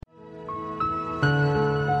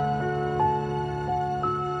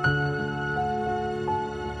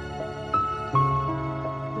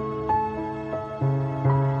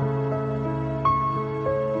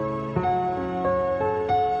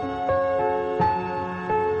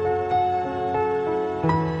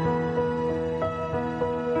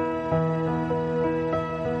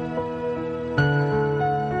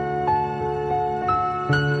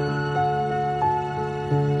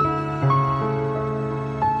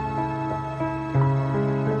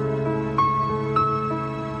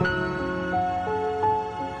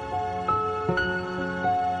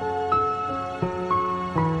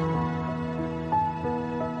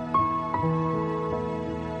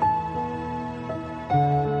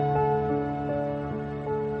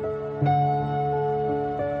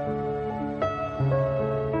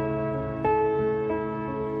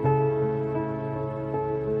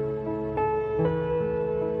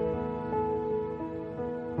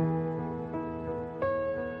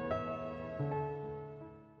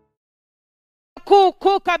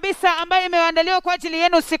kuu kabisa ambayo imeandaliwa kwa ajili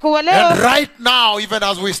yenu usiku wa leo. And right now, even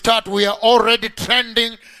as we start, we are already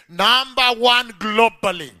trending number 1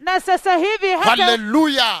 globally. Na sasa hivi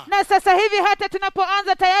Hallelujah. hata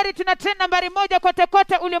tunapoanza tayari tuna trend nambari 1 kote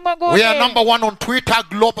kote ulimwenguni. We are number 1 on Twitter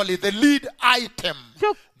globally. The lead item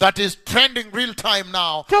that is trending real time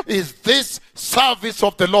now is this service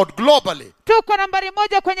of the Lord globally. Tuko nambari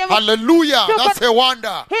 1 kwenye Hallelujah. That's a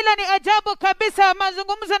wonder. Hilo ni ajabu kabisa,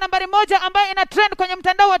 mazungumzo nambari 1 ambayo ina trend kwenye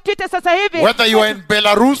mtandao wa Twitter sasa hivi. Whether you are in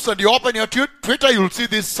Belarus and you open your Twitter, you'll see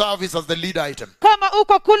this service as the lead item. Kama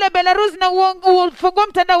uko kule Belarus na ufungua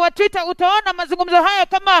mtandao wa Twitter, utaona mazungumzo haya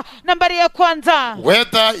kama nambari ya kwanza.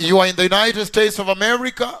 Whether you are in the United States of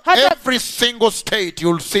America, every single state,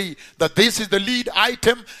 you'll see that this is the lead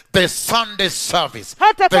item, the Sunday service,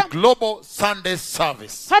 the global Sunday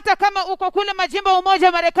service. Hata kama uko kule majimbo umoja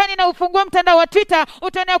wa Marekani na ufungua mtandao wa Twitter,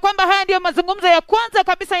 utaona kwamba haya ndio mazungumzo ya kwanza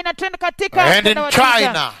kabisa ina trend katika mtandao wa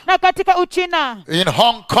Twitter. Na katika Uchina, in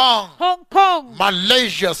Hong Kong,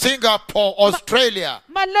 Malaysia, Singapore, Australia,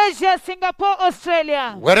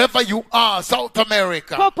 wherever you are, South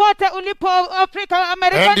America, popote ulipo Afrika,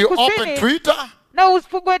 Amerika and you Kusini, open Twitter, na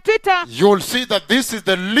ufungue Twitter, you'll see that this is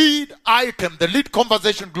the lead item, the lead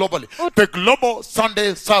conversation globally, the global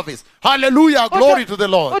Sunday service. Hallelujah, glory to the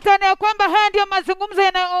Lord. Utaona kwamba haya ndio mazungumzo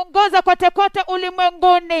yanayoongoza kote kote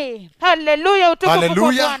ulimwenguni. Hallelujah, utukufu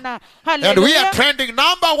kwa Bwana. And we are trending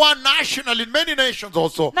number 1 national in many nations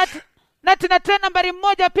also. Na tuna trend nambari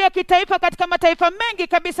 1 pia kitaifa katika mataifa mengi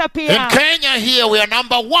kabisa pia. In Kenya here we are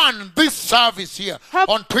number 1 this service here.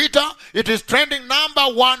 On Twitter it is trending number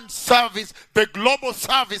 1 service. The global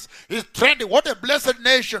service is trending. What a blessed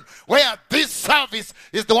nation where this service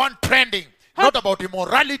is the one trending. Not about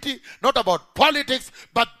immorality, not about politics,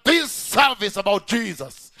 but this service about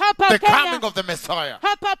Jesus. The coming of the Messiah.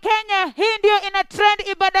 Hapa Kenya hii ndio ina trend,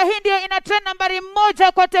 ibada hii ndio ina trend nambari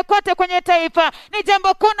 1 kote kote kwenye taifa. Ni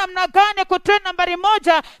jambo kuu namna gani kutrend nambari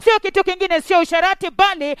 1, sio kitu kingine, sio usharati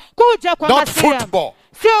bali kuja kwa Masiya. Not football.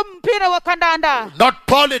 Sio mpira wa kandanda. Not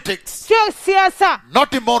politics. Sio siasa.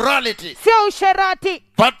 Not immorality. Sio usharati.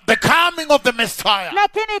 But the coming of the Messiah.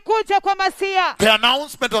 Lakini kuja kwa Masiya. The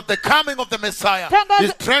announcement of the coming of the Messiah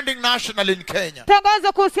is trending nationally in Kenya.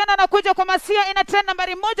 Tangazo kuhusiana na kuja kwa Masiya ina trend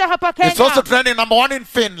nambari 1 hapa Kenya. It's also trending number 1 in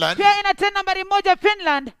Finland. Pia ina trend nambari 1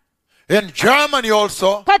 Finland. In Germany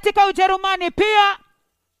also. Katika Ujerumani pia.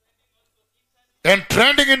 And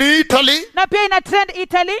trending in Italy. Na pia ina trend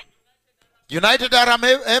Italy. United Arab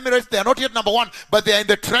Emirates, they are not yet number 1, but they are in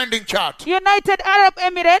the trending chart. United Arab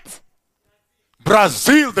Emirates.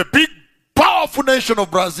 Brazil, the big powerful nation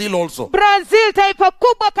of Brazil also. Brazil, taifa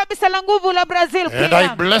kubwa kabisa la nguvu la Brazil pia. And I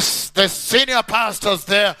bless the senior pastors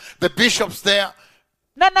there, the bishops there,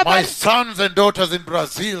 my sons and daughters in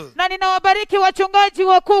Brazil. Na ninawabariki wachungaji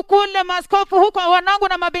wakuu kule, maaskofu huko, wanangu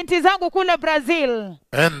na mabinti zangu kule Brazil.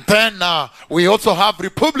 And then we also have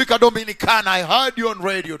Republica Dominicana. I heard you on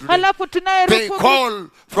radio today. Halafu tunaye they call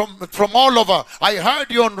from all over. I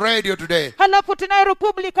heard you on radio today. Halafu tunaye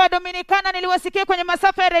Republica Dominicana, niliwasikia kwenye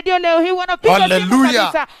masafa ya radio leo hii, wanapiga simu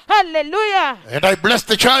kabisa. Hallelujah. And I bless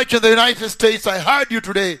the church in the United States. I heard you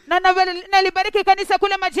today. Na nalibariki kanisa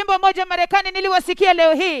kule majimbo moja Marekani, niliwasikia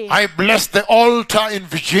leo hii. I bless the altar in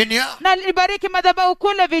Virginia. Na nilibariki madhabahu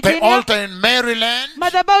kule Virginia. The altar in Maryland.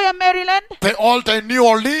 Madhabahu ya Maryland. The altar in New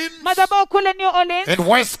Orleans. Madhabahu kule New Orleans. In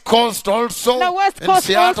West Coast also. Na West Coast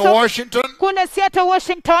in Seattle, also. Washington. Kule Seattle,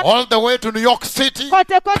 Washington. All the way to New York City. Kote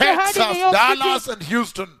Texas, hadi New York Dallas, City. and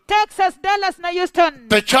Houston. Texas, Dallas na Houston.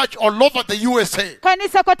 The church all over the USA.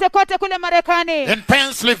 Kanisa kote kote kule Marekani. In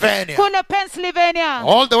Pennsylvania. Kule Pennsylvania.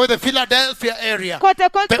 All the way to the Philadelphia area. Kote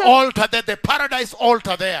kote. The altar there, the paradise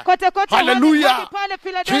altar there. Kote kote. Hallelujah.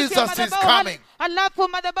 Pale Jesus is coming. Alafu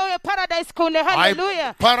madhabahu ya paradise kule.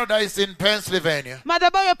 Hallelujah. Paradise in Pennsylvania.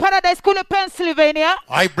 Madhabahu ya paradise kule Pennsylvania.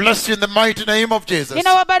 I bless you in the mighty name of Jesus.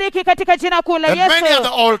 Ninawabariki katika jina kuu la Yesu. And many other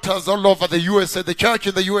altars all over the USA, the church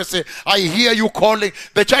in the USA. I hear you calling.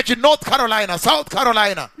 The church in North Carolina, South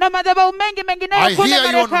Carolina. Na madhabahu mengineyo kule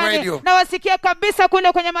Marekani. Na wasikia kabisa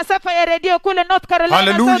kule kwenye masafa ya radio kule North Carolina,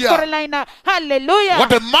 Hallelujah. South Carolina. Hallelujah.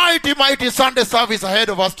 What a mighty Sunday service ahead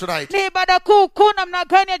of us tonight. Ni ibada kuu namna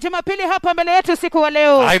gani ya Jumapili hapa mbele yetu siku wa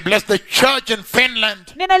leo. I bless the church in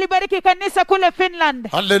Finland. Ninalibariki kanisa kule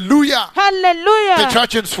Finland. Hallelujah. Hallelujah. The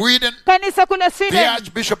church in Sweden. Kanisa kule Sweden. The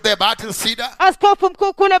Archbishop there, Battleseed. Askofu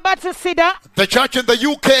mkuu kule Battleseed. The church in the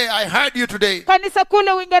UK, I heard you today. Kanisa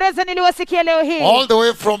kule Uingereza niliwasikia leo hii. All the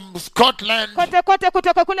way from Scotland. Kote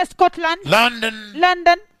kutoka kule Scotland.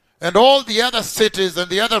 London. And all the other cities and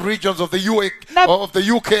the other regions of the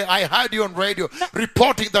UK, I heard you on radio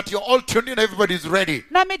reporting that you're all tuned in, everybody's ready.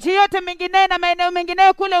 Na miji yote mingine na maeneo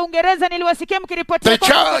mengineyo kule Uingereza niliwasikia mkiripotia The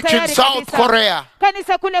church in South Korea,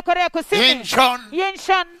 kanisa kule Korea Kusini,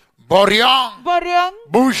 Yincheon, Boryong,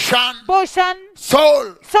 Bushan,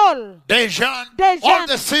 Seoul, Daejeon, all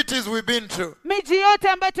the cities we've been to, miji yote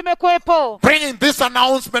ambayo tumekuepo, bringing this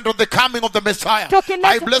announcement of the coming of the Messiah.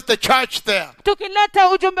 I bless the church there. Tukileta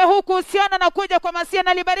ujumbe huu kuhusiana na kuja kwa Masia,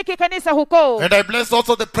 na libariki kanisa huko. And I bless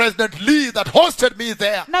also the President Lee that hosted me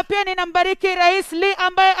there. Na pia ninambariki Rais Lee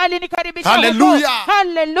ambaye alinikaribisha huko. Hallelujah.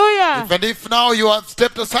 Hallelujah. Even if now you have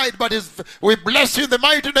stepped aside, but we bless you in the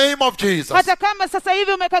mighty name of Jesus. Hata kama sasa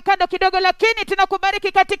hivi umekaa kando kidogo, lakini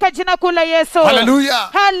tunakubariki katika jina kuu la Yesu. Hallelujah.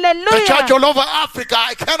 Hallelujah. The church all over Africa,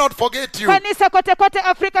 I cannot forget you. Kanisa kote kote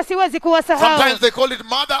Afrika siwezi kuwasahau. Sometimes they call it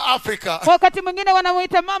Mother Africa. Wakati mwingine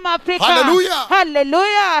wanamuita Mama Afrika. Hallelujah.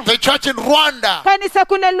 Hallelujah. The church in Rwanda. Kanisa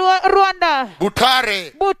kule Rwanda.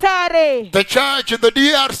 Butare. The church in the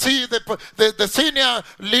DRC, the senior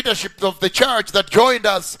leadership of the church that joined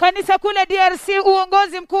us. Kanisa kule DRC,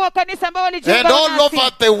 uongozi mkuu wa kanisa ambao walijiunga nasi. And all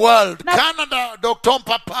over the world. Canada, Dr.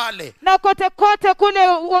 Mpapale. Na kote kote kule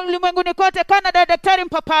ulimwenguni kote, Canada, Daktari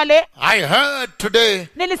Mpapale. I heard today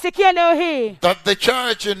nilisikia leo hii that the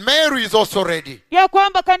church in Mary is also ready. Ya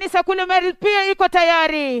kwamba kanisa kule Mary pia iko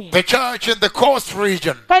tayari. The church in the coast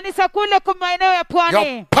region. Kanisa kule kwa maeneo ya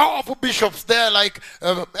pwani. Your powerful bishops there like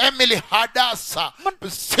Emily Hadassah.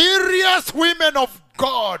 Serious women of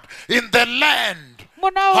God in the land.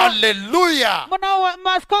 Hallelujah. Mnao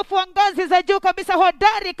maaskofu wa ngazi za juu kabisa,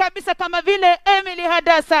 hodari kabisa, kama vile Emily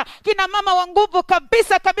Hadassah, kina mama wa nguvu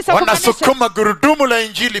kabisa kabisa. Wanasukuma gurudumu la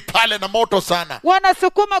injili pale na moto sana.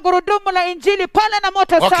 Wanasukuma gurudumu la injili pale na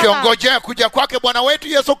moto sana. Wakiongojea kuja kwake Bwana wetu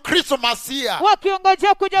Yesu Kristo Masia.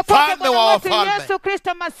 Wakiongojea kuja kwake Bwana wetu Yesu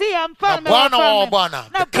Kristo Masia, mfalme wa Bwana,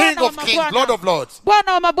 the King of Kings, Lord of Lords.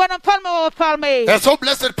 Bwana wa mabwana, mfalme wa wafalme. And so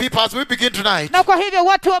blessed people, as we begin tonight. Na kwa hivyo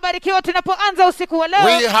watu wabarikiwa tunapoanza usiku wa leo.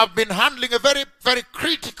 We have been handling a very, very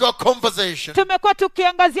critical conversation. Tumekuwa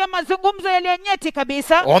tukiangazia mazungumzo yaliyo nyeti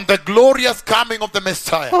kabisa. On the glorious coming of the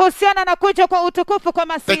Messiah. Kuhusiana na kuja kwa utukufu kwa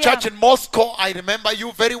Masia. The church in Moscow, I remember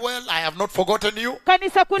you very well. I have not forgotten you.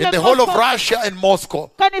 Kanisa kule in the whole of Russia and Moscow.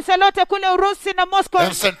 Kanisa lote kule Urusi na Moscow.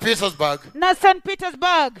 And St. Petersburg. Na St.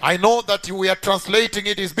 Petersburg. I know that we are translating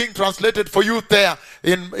it. Is being translated for you there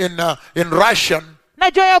in Russian.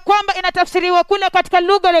 Najua ya kwamba inatafsiriwa kule katika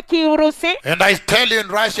lugha ya Kirusi. And I tell you in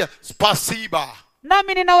Russia, spasiba.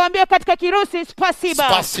 Nami ninawaambia katika Kirusi, spasiba.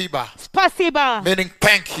 Spasiba. Spasiba. Meaning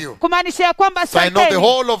thank you. Kumaanisha ya kwamba so I know the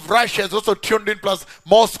whole of Russia is also tuned in, plus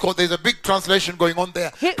Moscow. There's a big translation going on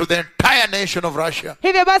there to the entire nation of Russia.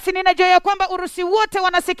 Hivyo basi ninajua ya kwamba Urusi wote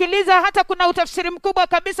wanasikiliza, hata kuna utafsiri mkubwa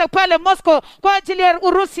kabisa pale Moscow kwa ajili ya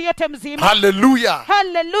Urusi yote mzima. Hallelujah.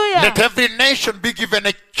 Hallelujah. Let every nation be given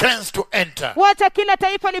a chance to enter. Wacha kila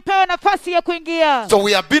taifa lipewe nafasi ya kuingia. So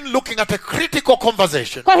we have been looking at a critical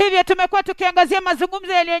conversation. Kwa hivyo tumekuwa tukiangazia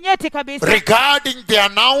mazungumzo yaliyo nyeti kabisa. Regarding the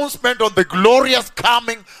announcement on the glorious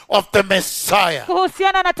coming of the Messiah.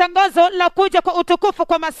 Kuhusiana na tangazo la kuja kwa utukufu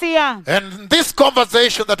kwa Masia. And this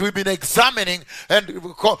conversation that we've been examining and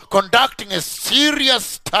conducting a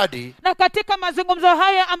serious study. Na katika mazungumzo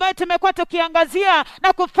haya ambayo tumekuwa tukiangazia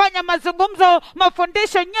na kufanya mazungumzo,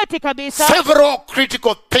 mafundisho nyeti kabisa. Several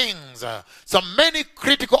critical things, so many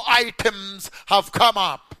critical items have come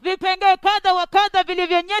up. Vipengele kadha wa kadha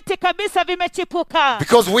vilivyo nyeti kabisa vimechipuka.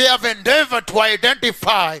 Because we have endeavored to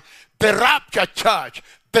identify the rapture church,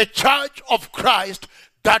 the church of Christ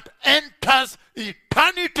that enters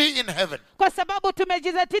eternity in heaven. Kwa sababu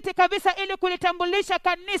tumejizatiti kabisa ili kulitambulisha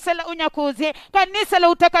kanisa la unyakuzi, kanisa la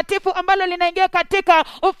utakatifu ambalo linaingia katika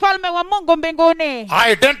ufalme wa Mungu mbinguni.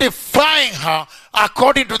 Identifying her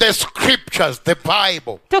according to the scriptures, the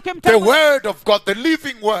Bible, the word of God, the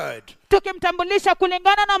living word. Tukimtambulisha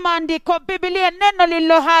kulingana na maandiko, Biblia, neno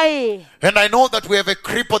lililo hai. And I know that we have a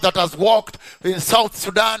cripple that has walked in South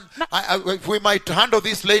Sudan. We might handle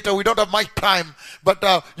this later. We don't have much time. But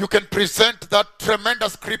you can present that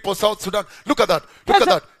tremendous cripple, South Sudan. Look at that. Look at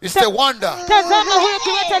that. It's a wonder.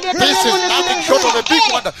 This is nothing short of a big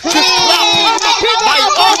wonder. She's clapping. My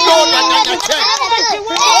own Lord,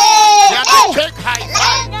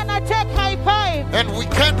 high five. And we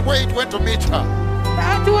can't wait when to meet her.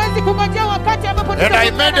 And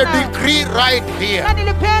I made a decree right here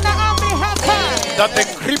that the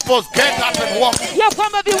cripples get up and walk.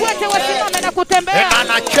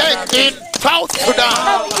 And I check in South na Sudan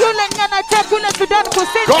yule nyanache kule Sudan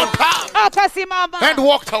Kusini got up akasimama and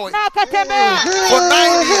walked away. na akatembea For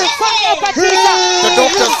 9 years, kwa miaka 9. the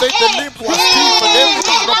doctor said the limb was stiff and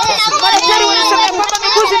everything was not possible. Madaktari walisema kwamba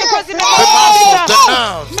miguu zilikuwa The muscles, the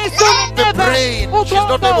nerves, misuli, the neva, brain, she's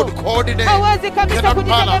not able to coordinate, hawezi kabisa cannot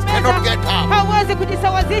balance, cannot kujitegemeza, get up. hawezi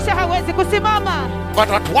kujisawazisha, hawezi kusimama. But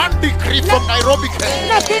at one decree from Nairobi,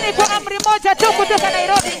 Kenya, Lakini kwa amri moja tu kutoka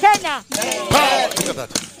Nairobi, Kenya, power, look at that.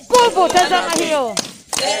 nguvu, tazama hiyo.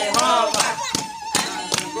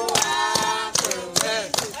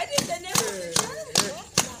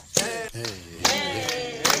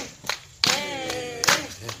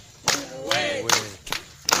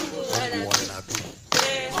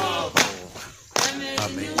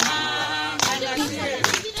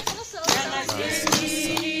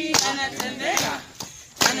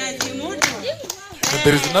 And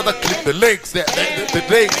there is another clip, the legs, the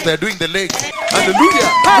legs, they're doing the legs. Hallelujah.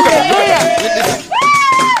 Hallelujah.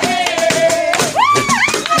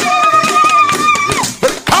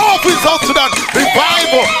 Very powerful in South Sudan.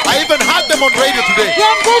 Revival. I even had them on radio today. Ya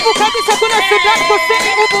nguvu kabisa kule Sudan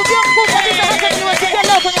Kusini, uvuvio mkuu kabisa, hata niwasikia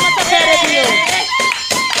leo kwenye masafa ya redio.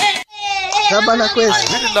 I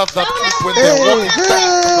really love that clip when they're walking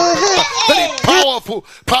back. Very powerful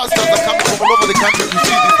pastors are coming from all over the country to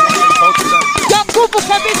see this one in South Sudan. Ya nguvu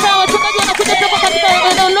kabisa, wachungaji wanakuja toka katika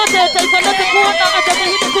eneo lote, taifa lote kuona ajabu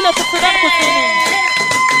hili kule Sudan Kusini.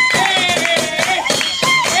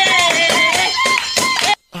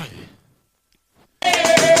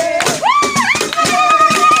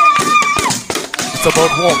 It's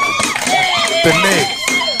about walking. The legs.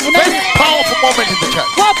 Very powerful moment in the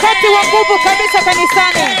church. Wakati wa nguvu kabisa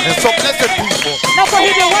kanisani. And so blessed people, Na kwa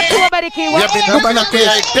hivyo watu we wabarikiwa. have been looking at the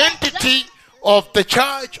identity of the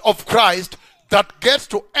church of Christ that gets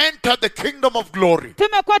to enter the kingdom of glory.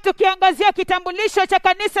 Tumekuwa tukiangazia kitambulisho cha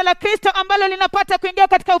kanisa la Kristo ambalo linapata kuingia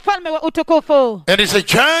katika ufalme wa utukufu. And it's a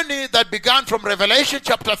journey that began from Revelation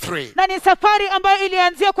chapter 3. Na ni safari ambayo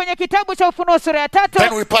ilianzia kwenye kitabu cha Ufunuo sura ya 3.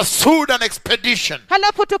 Then we pursued an expedition.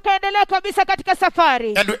 Halafu tukaendelea kabisa katika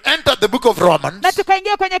safari. And we entered the book of Romans. Na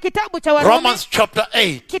tukaingia kwenye kitabu cha Warumi. Romans chapter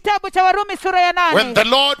 8. Kitabu cha Warumi sura ya 8. When the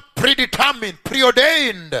Lord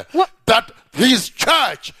preordained Wa- that his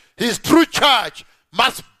church, his true church,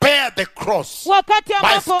 must bear the cross. Wakati Must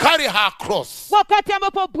ambapo carry her cross. wakati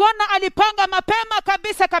ambapo Bwana alipanga mapema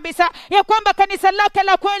kabisa ya kwamba kanisa lake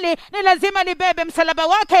la kweli ni lazima libebe msalaba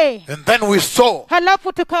wake. And then we saw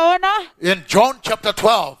Halafu tukaona in John chapter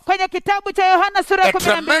 12 kwenye kitabu cha Yohana sura ya a 12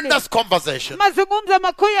 tremendous conversation mazungumzo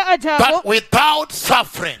makuu ya that ajabu without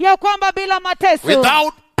suffering, ya kwamba bila mateso,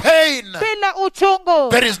 without pain, bila uchungu,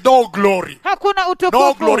 there is no glory, hakuna no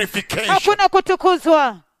utukufu, glorification. hakuna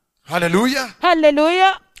kutukuzwa. Hallelujah.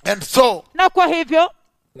 Haleluya. And so Na kwa hivyo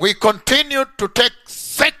we continued to take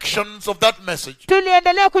sections of that message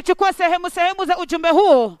tuliendelea kuchukua sehemu za ujumbe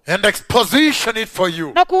huo and exposition it for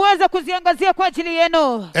you na kuweza kuziangazia kwa ajili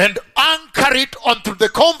yenu and anchor it onto the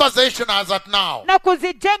conversation as at now.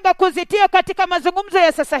 na kuzitia katika mazungumzo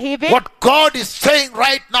ya sasa hivi. What God is saying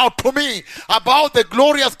right now to me about the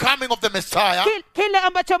glorious coming of the Messiah, Kile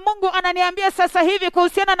ambacho Mungu ananiambia sasa hivi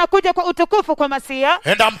kuhusiana na kuja kwa utukufu kwa Masia,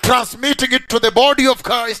 and I'm transmitting it to the body of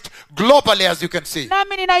Christ globally, as you can see.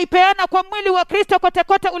 nami ninaipeana kwa mwili wa Kristo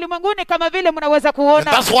kote ulimwenguni kama vile mnaweza And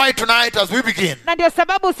kuona. that's why tonight, as we begin, Na ndio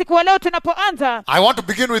sababu usiku wa leo tunapoanza, I want to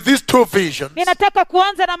begin with these two visions. ninataka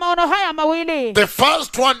kuanza na maono haya mawili. The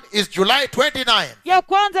first one is July 29, Ya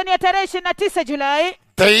kwanza ni ya tarehe 29 Julai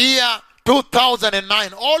the year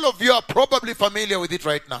 2009. All of you are probably familiar with it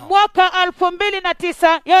right now. mwaka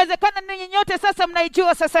 2009. Yawezekana ninyi nyote sasa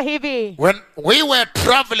mnaijua sasa hivi. When we were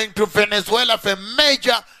traveling to Venezuela for a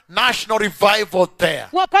major national revival there.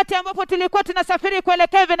 Wakati ambapo tulikuwa tunasafiri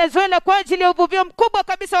kuelekea Venezuela kwa ajili ya uvuvio mkubwa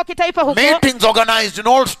kabisa wa kitaifa huko. Meetings organized in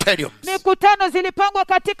all stadiums. Mikutano zilipangwa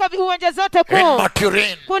katika uwanja zote In kuu.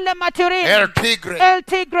 Maturin, Kule Maturin, El Tigre, El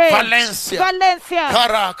Tigre, Valencia,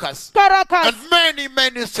 Caracas, and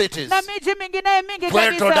many cities. na miji mingine mingi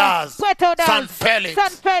Puerto kabisa. Das, Puerto Das, San Felix. San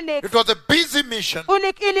Felix. It was a busy mission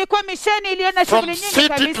Ilikuwa misheni iliyo na From shughuli nyingi city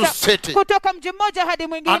to kabisa city. kutoka mji mmoja hadi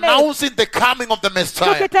mwingine, announcing the coming of the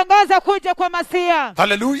Messiah. tukitangaza kuja kwa Masia.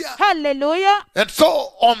 Hallelujah. Haleluya. And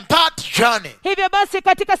so on that journey, Hivyo basi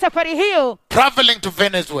katika safari hiyo traveling to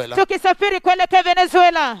Venezuela, tukisafiri kuelekea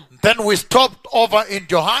Venezuela, then we stopped over in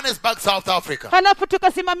Johannesburg, South Africa. halafu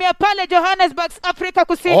tukasimamia pale Johannesburg, Afrika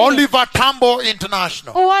Kusini, Oliver Tambo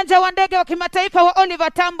International. uwanja wa ndege wa kimataifa wa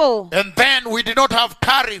Oliver Tambo. And then we did not have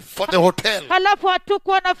tariff for the hotel. Halafu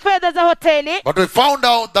hatukuwa na fedha za hoteli, But we found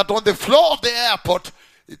out that on the floor of the airport,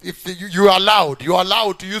 if you are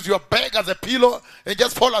allowed to use your bag as a pillow and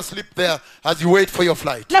just fall asleep there as you wait for your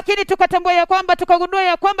flight. Lakini tukatambua ya kwamba, tukagundua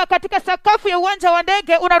ya kwamba katika sakafu ya uwanja wa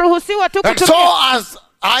ndege unaruhusiwa tu And kutumia. so as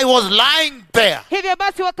I was lying there Hivyo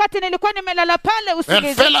basi wakati nilikuwa nimelala pale and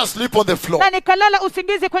usingizi fell asleep on the floor. na nikalala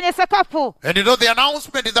usingizi kwenye sakafu. And you know the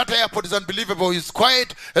announcement in that airport is unbelievable. It's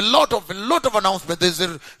quite a lot of announcement. There's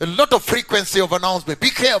a lot of frequency of announcement.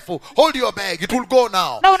 Be careful. Hold your bag. It will go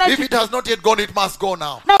now. If it has not yet gone, it must go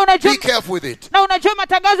now. Be careful with it. Na unajua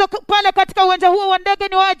matangazo pale katika uwanja huo wa ndege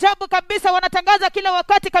ni waajabu kabisa, wanatangaza kila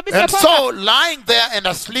wakati kabisa. And so lying there and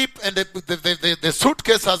asleep and the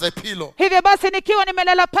suitcase as a pillow. Hivyo basi nikiwa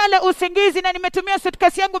nimelala pale usingizi na nimetumia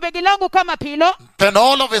suitcase yangu, begi langu kama pilo. Then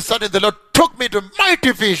all of a sudden the Lord took me to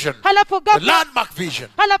mighty vision. The landmark vision.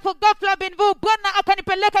 Halafu ghafla binvu Bwana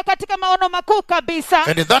akanipeleka katika maono makuu kabisa.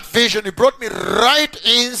 And in that vision he brought me right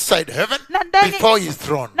inside heaven before his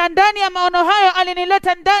throne. Na ndani ya maono hayo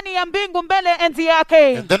alinileta ndani ya mbingu mbele enzi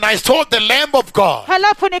yake. And then I saw the Lamb of God.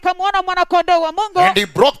 Halafu nikamwona mwana kondoo wa Mungu. And he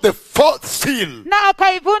broke the fourth seal. Na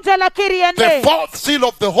akaivunja lakiri ya nne. The fourth seal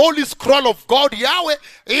of the holy scroll of God Yahweh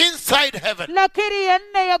inside heaven. Lakiri ya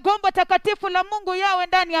nne ya gombo takatifu la Mungu Yahweh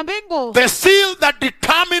ndani ya mbingu. The seal that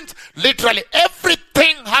determines literally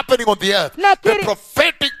everything happening on the earth. The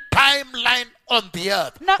prophetic timeline on the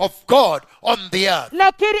earth of God on the earth.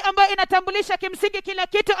 Lakiri ambayo inatambulisha kimsingi kila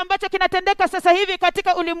kitu ambacho kinatendeka sasa hivi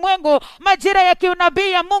katika ulimwengu, majira ya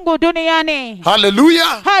kiunabii ya Mungu duniani.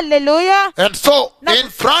 Hallelujah. Hallelujah. And so in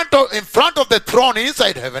front of the throne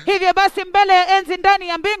inside heaven. Hivyo basi mbele ya enzi ndani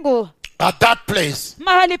ya mbingu. At that place.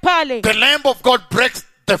 Mahali pale. The Lamb of God breaks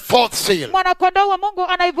the fourth seal. Mwana kondoo wa Mungu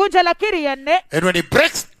anaivunja lakiri ya nne. And when he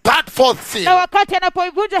breaks that fourth seal, na wakati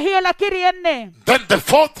anapoivunja hiyo lakiri ya nne, then the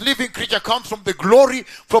fourth living creature comes from the glory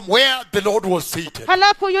from where the Lord was seated.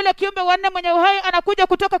 Halafu yule kiumbe wa nne mwenye uhai anakuja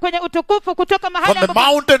kutoka kwenye utukufu, kutoka mahali from the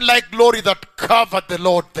mountain like glory that covered the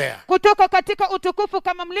Lord there. Kutoka katika utukufu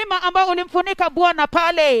kama mlima ambao ulimfunika Bwana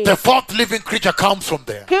pale. The fourth living creature comes from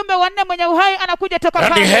there. Kiumbe wa nne mwenye uhai anakuja toka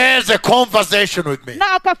pale. And he has a conversation with me.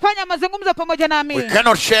 Na akafanya mazungumzo pamoja nami. We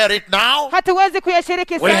cannot share it now. Hatuwezi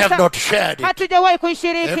kuyashiriki sasa. We have not shared it. Hatujawahi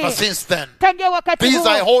kuishiriki. Ever since then. Tangia wakati huo. These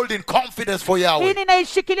I hold in confidence for Yahweh. Hii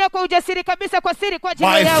ninaishikilia kwa ujasiri kabisa kwa siri kwa ajili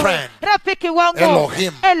ya My Yahweh. friend. Rafiki wangu.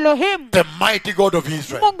 Elohim. The mighty God of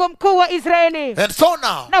Israel. Mungu mkuu wa Israeli. And so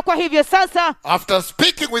now. Na kwa hivyo sasa. After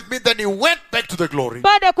speaking with me, then he went back to the glory.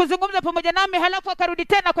 Baada ya kuzungumza pamoja nami, halafu akarudi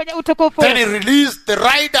tena kwenye utukufu. Then he released the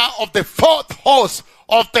rider of the fourth horse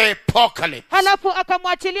of the apocalypse. Halafu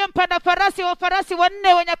akamwachilia mpanda farasi wa farasi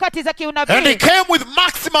wanne wa nyakati za kiunabii. And he came with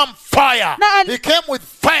maximum fire. He came with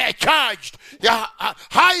fire charged. Yeah,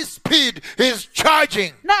 high speed is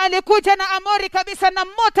charging. Na alikuja na amori kabisa na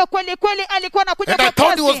moto kweli kweli, alikuwa anakuja kwa kasi. And I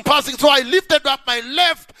thought he was passing, so I lifted up my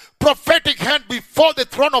left prophetic hand before the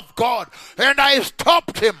throne of God and I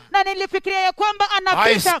stopped him. Na nilifikiria ya kwamba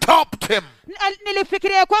anapita. I stopped him.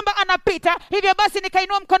 Nilifikiria ya kwamba anapita, hivyo basi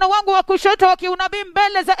nikainua mkono wangu wa kushoto wa kiunabii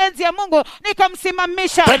mbele za enzi ya Mungu,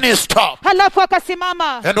 nikamsimamisha. Then he stopped. Halafu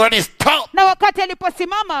akasimama. And when he stopped, na wakati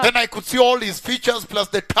aliposimama, then I could see all his features plus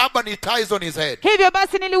the turban he ties on his head. Hivyo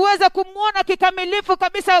basi niliweza kumuona kikamilifu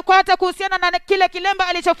kabisa, kwa hata kuhusiana na kile kilemba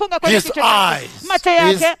alichofunga kwenye kichwa chake. Macho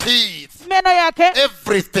yake, his teeth, meno yake,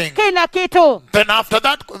 everything. Kila kitu. Then after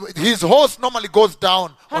that, his horse normally goes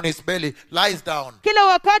down on his belly, lies down. Kila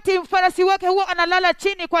wakati farasi wake huwa analala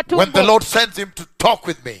chini kwa tumbo. When the Lord sends him to talk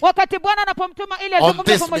with me. Wakati Bwana anapomtuma ili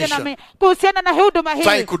azungumze pamoja nami kuhusiana na huduma hii. So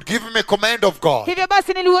I could give him a command of God. Hivyo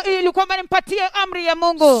basi nilikuwa nimpatie amri ya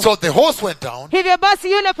Mungu. So the horse went down. Hivyo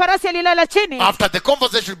basi yule farasi alilala chini. After the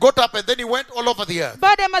conversation got up and then he went all over the earth.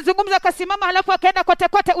 Baada ya mazungumzo akasimama, halafu akaenda kote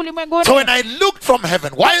kote ulimwenguni. So when I looked from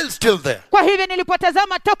heaven while still there. Kwa hivyo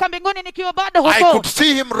nilipotazama toka mbinguni nikiwa bado huko. I could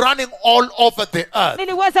see him running all over the earth.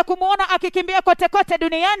 Niliweza kumuona akikimbia kote kote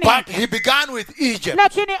duniani. But he began with Egypt.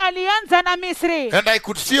 Lakini alianza na Misri. And I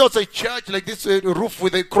could see also a church like this roof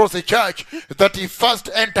with a cross, a church that he first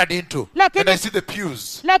entered into. And I see the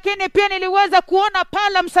pews. Lakini pia niliweza kuona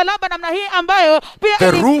pala msalaba namna hii ambayo pia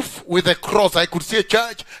the roof with a cross. I could see a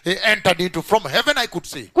church he entered into. From heaven I could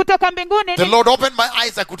see. Kutoka mbinguni. The Lord opened my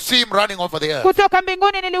eyes. I could see him running over the earth. Kutoka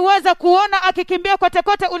mbinguni niliweza kuona akikimbia kote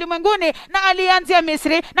kote ulimwenguni, na alianzia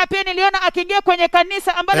Misri, na pia niliona akiingia kwenye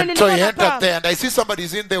kanisa ambalo lilikuwa so he entered there, and I see somebody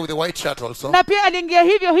is in there with a white shirt also. Na pia aliingia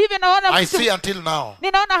hivyo naona I see until now.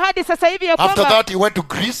 Ninaona hadi sasa hivi ya kwamba. After that he went to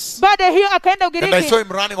Greece. Baada hiyo akaenda Ugiriki. And I saw him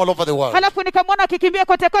running all over the world. Halafu nikamwona akikimbia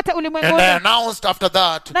kote kote ulimwenguni. And I announced after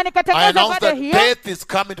that. Na nikatangaza baada that hiyo. Death is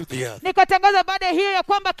coming to the earth. Nikatangaza baada hiyo ya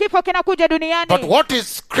kwamba kifo kinakuja duniani. But what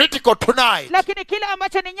is critical tonight? Lakini kile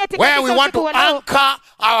ambacho ni nyeti where we want to anchor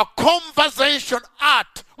our conversation at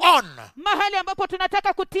on mahali ambapo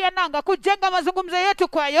tunataka kutia nanga, kujenga mazungumzo yetu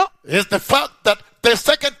kwayo, is the fact that the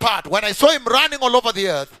second part, when I saw him running all over the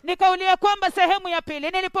earth, nikaulia kwamba sehemu ya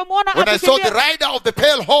pili nilipomwona when I saw the akikimbia, rider of the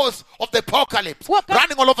pale horse of the apocalypse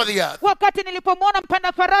running all over the earth, wakati nilipomwona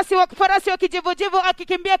mpanda farasi wa kijivujivu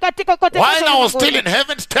akikimbia katika kote while I was ulimwenguni. still in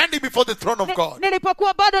heaven standing before the throne of God,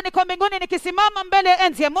 Nilipokuwa bado niko mbinguni nikisimama mbele ya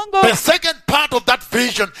enzi ya Mungu, the second part of that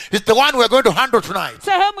vision is the one we are going to handle tonight.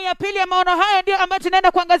 sehemu ya pili ya maono hayo ndio ambayo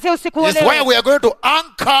tunaenda kuangazia usiku wa Is where leo. we are going to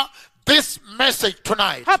anchor this message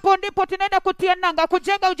tonight. Hapo ndipo tunaenda kutia nanga,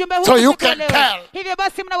 kujenga ujumbe huu So you usiku wa can leo. tell Hivyo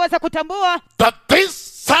basi mnaweza kutambua That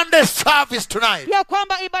this Sunday service tonight ya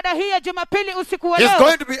kwamba ibada hii ya Jumapili usiku wa is leo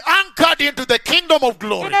going to be anchored into the kingdom of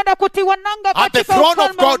glory. inaenda kutiwa nanga At the katika throne of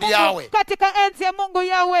ufalme wa God, Mungu, Yahweh. katika enzi ya Mungu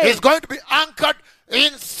Yahweh. It's going to be anchored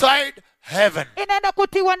inside heaven. Inaenda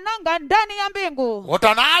kutiwa nanga ndani ya mbingu. What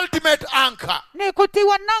an ultimate anchor. Ni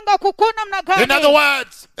kutiwa nanga kukuna mna gani? In other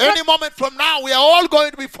words, any moment from now, we are all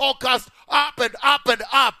going to be focused up and up and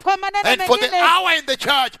up. Kwa maneno And for the mengine, hour in the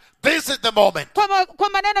church, this is the moment. kwa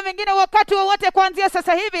maneno mengine, wakati wowote kuanzia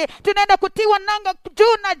sasa hivi tunaenda kutiwa nanga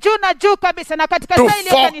juu kabisa, na katika To saa ile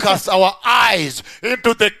ya kanisa, focus our eyes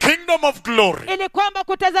into the kingdom of glory. ili kwamba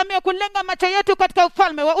kutazamia kulenga macho yetu katika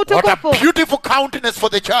ufalme wa What a utukufu. beautiful countenance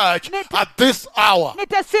for the church at this hour. Ni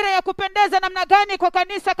taswira ya kupendeza namna gani kwa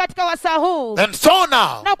kanisa katika wasaa huu. And so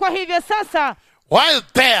now, Na kwa hivyo sasa while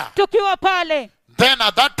there, tukiwa pale, then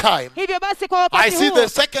at that time, hivyo basi kwa I wakati see huu the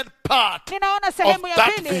second part. ninaona sehemu of ya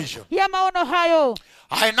that pili vision. ya maono hayo.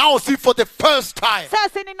 I now see for the first time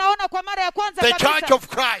Sasa ninaona kwa mara ya kwanza the kabisa church of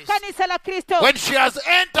Christ. kanisa la Kristo When she has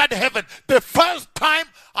entered heaven, the first time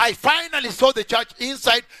I finally saw the church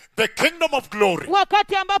inside the kingdom of glory.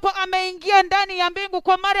 wakati ambapo ameingia ndani ya mbingu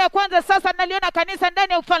kwa mara ya kwanza. Sasa naliona kanisa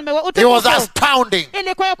ndani ya ufalme wa It was utukufu. astounding.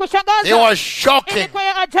 Ilikuwa ya It kushangaza, was shocking. ilikuwa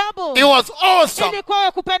ya ajabu, It was awesome. ilikuwa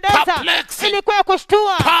ya kupendeza, Perplexing. ilikuwa ya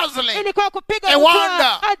kushtua, Puzzling. ilikuwa ya kupiga A butwaa,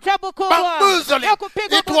 wonder. ajabu kubwa, Bamboozling. ya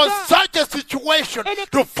kupiga It was butwaa. such a situation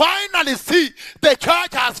to finally see the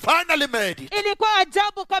church has finally made it. Ilikuwa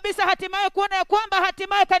ajabu kabisa hatimaye kuona ya kwamba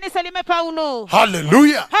hatimaye kanisa limefaulu.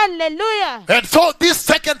 Hallelujah. Hallelujah. And so this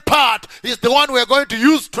second part is the one we are going to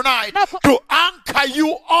use tonight to anchor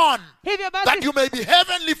you on, Hivyo that basi you may be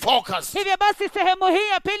heavenly focused. Hivyo basi sehemu hii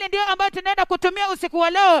ya pili ndio ambayo tunaenda kutumia usiku wa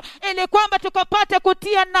leo, ili kwamba tukapate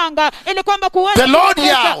kutia nanga, ili kwamba kuweza The Lord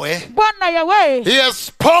kuweza- Yahweh, Bwana Yahweh He has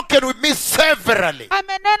spoken with me severally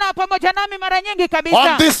amenena pamoja nami mara nyingi on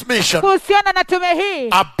kabisa this mission kuhusiana na tume hii,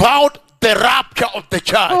 about the rapture of the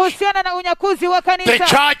church, kuhusiana na unyakuzi wa the kanisa,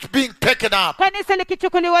 church being taken up, kanisa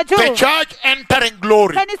likichukuliwa juu, the church entering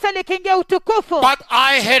glory. kanisa likiingia utukufu. But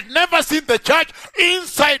I had never seen the church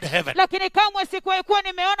inside heaven. Lakini kamwe sikuwahi kuwa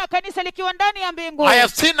nimeona kanisa likiwa ndani ya mbingu. I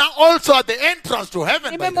have seen her also at the entrance to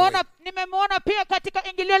heaven, by the way. Nimemwona pia katika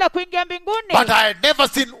ingilio la kuingia mbinguni, But I had never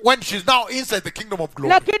seen when she's now inside the kingdom of glory.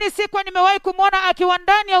 lakini sikuwa nimewahi kumwona akiwa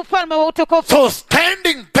ndani ya ufalme wa utukufu. So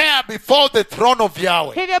standing there before the throne of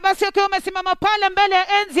Yahweh, Hivyo basi ukiwa umesimama pale mbele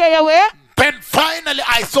ya enzi ya Yahweh, then finally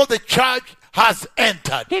I saw the church has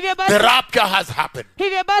entered. Hivyo basi- The rapture has happened.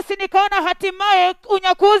 hivyo basi nikaona hatimaye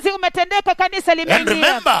unyakuzi umetendeka, kanisa limeingia.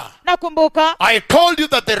 remember, Nakumbuka I told you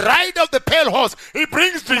that the rider of the pale horse, he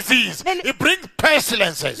brings disease, he brings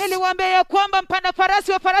pestilences. niliwaambia ya kwamba mpanda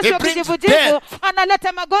farasi wa He wa brings kijivujivu death.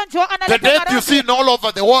 analeta magonjwa, The analeta death you maradhi, see in all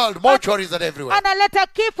over the world, mortuaries and everywhere. analeta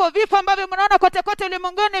vifo ambavyo mnaona kote kote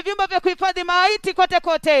ulimwenguni, vyumba vya kuhifadhi maiti kote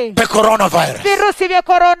kote, The coronavirus. virusi vya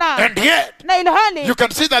korona. And yet, Na ilhali you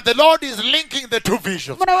can see that the Lord is linking the two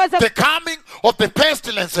visions. Mnaweza- The coming of the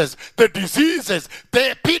pestilences, the diseases,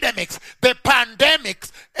 the epidemics, the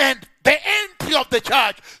pandemics, and the entry of the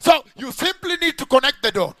church. So you simply need to connect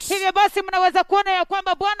the dots. hivyo basi mnaweza kuona ya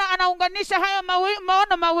kwamba Bwana anaunganisha haya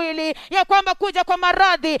maono mawili, ya kwamba kuja kwa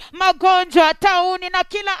maradhi, magonjwa, tauni na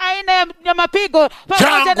kila aina ya mapigo, pamoja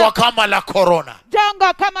Jangwa na kama la corona.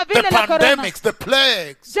 janga kama The vile la korona, pandemics, the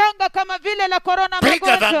plagues, janga kama vile la korona, bigger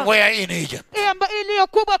than magonjwa where in Egypt. iliyo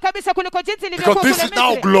kubwa kabisa kuliko jinsi ilivyokuwa Because kule this is now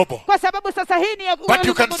Misri. global. Kwa sababu sasa hii ni ya But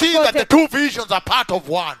you can ulimwenguni see that kote. the two visions are part of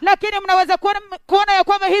one. Lakini mnaweza kuona ya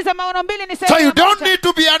kwamba hizo maono mbili ni So sehemu you don't moja. need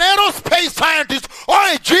to be an aerospace scientist or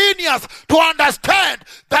a genius to understand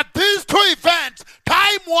that these two events,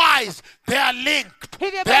 time-wise, they are linked,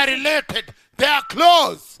 Hivyo they are basi- related, they are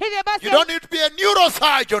close. Hivyo basi- You don't need to be a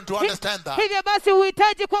neurosurgeon to understand that. Hivyo basi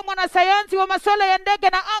huhitaji kuwa mwanasayansi wa masuala ya ndege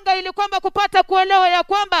na anga ili kwamba kupata kuelewa ya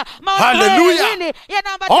kwamba maono haya Hallelujah. mawili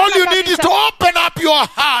yanaambatana All you need is kabisa. to open up your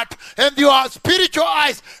heart and your spiritual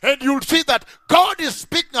eyes, and you'll see that God is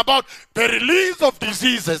speaking about the release of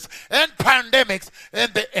diseases and pandemics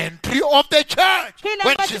and the entry of the church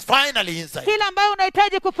when she's finally inside. Kila ambayo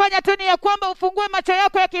unahitaji kufanya tu ni ya kwamba ufungue macho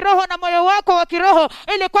yako ya kiroho na moyo wako wa kiroho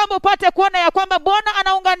ili kwamba upate kuona ya kwamba Bwana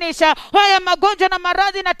anaunganisha haya magonjwa na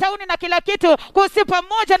maradhi na tauni na kila kitu kusi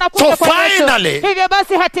pamoja na kuja kwa Yesu. Hivyo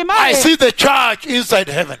basi hatimaye I see the church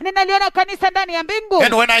inside heaven. Ninaliona kanisa ndani ya mbingu.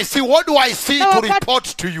 And when I see, what do I see to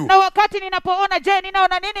report to you? Na wakati ninapoona, je,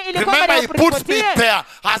 ninaona nini ili kwamba Remember, he puts me there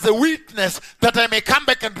as a witness that I may come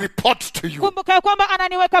back and report to you. Kumbuka kwamba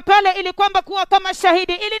ananiweka pale ili kwamba kuwa kama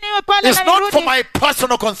shahidi ili niwe pale na it's not for my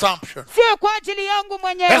personal consumption. Sio kwa ajili yangu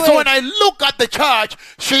mwenyewe. And so when I look at the church,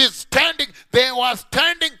 they were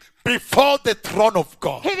standing before the throne of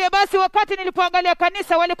God. Hivyo basi wakati nilipoangalia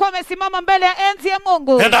kanisa walikuwa wamesimama mbele ya enzi ya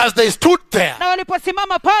Mungu. And as they stood there, na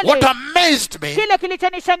waliposimama pale, what amazed me kile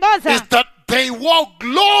kilichonishangaza is that they wore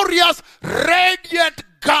glorious, radiant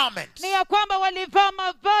garments. Ni ya kwamba walivaa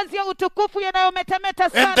mavazi ya utukufu yanayometameta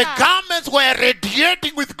sana. And the garments were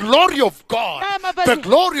radiating with glory of God, the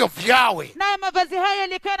glory of Yahweh. Na mavazi hayo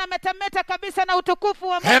yalikuwa yanametameta kabisa na utukufu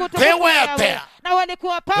wa Mungu. And they were there. Na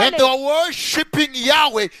walikuwa pale. And they were worshiping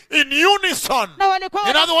Yahweh in unison.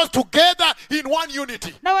 In other words, together in one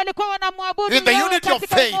unity. Na walikuwa wanamwabudu in the unity of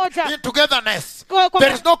faith, in togetherness.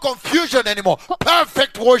 There is no confusion anymore.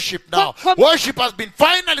 Perfect worship now. Worship has been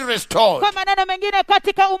finally restored. Kwa maneno mengine,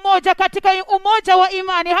 katika umoja wa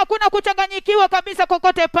imani hakuna kuchanganyikiwa kabisa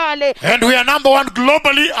kokote pale. And we are number one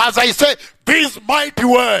globally, as I say, these mighty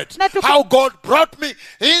words. How God brought me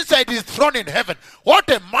inside his throne in heaven. What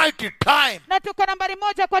a mighty time. Na tuko nambari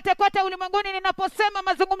moja kote ulimwenguni ninaposema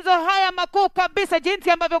mazungumzo haya makuu kabisa,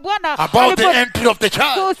 jinsi ambavyo Bwana about the entry of the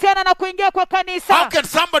church. Kuhusiana na kuingia kwa kanisa. How can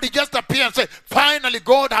somebody just appear and say, finally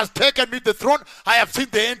God has taken me the throne, I have seen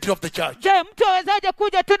the entry of the church? Je, mtu awezaje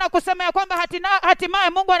kuja tu na kusema ya kwamba hatimaye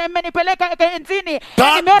Mungu amenipeleka enzini,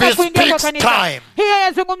 nimeona kuingia kwa kanisa? Hiyo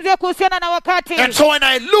yazungumzia kuhusiana na wakati. And so when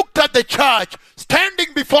I looked at the church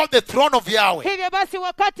standing before the throne of Yahweh, hivyo basi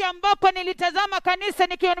wakati ambapo nilitazama kanisa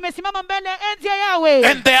nikiwa nimesimama mbele ya enzi ya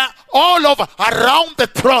Yahweh, and they are all over around the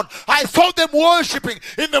throne, I saw them worshiping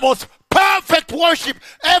in the most perfect worship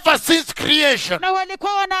ever since creation. Na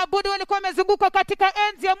walikuwa wanaabudu, walikuwa wamezunguka katika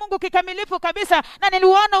enzi ya Mungu kikamilifu kabisa, na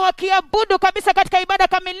niliwaona wakiabudu kabisa katika ibada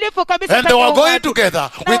kamilifu kabisa. And they were going together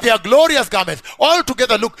with their glorious garments, all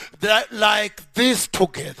together, look, like this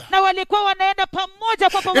together. Na walikuwa wanaenda pamoja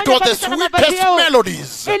kwa pamoja. It was the sweetest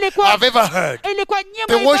melodies I've ever heard.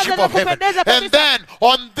 The worship of heaven. And then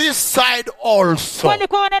on this side also,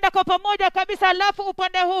 walikuwa wanaenda kwa pamoja kabisa, alafu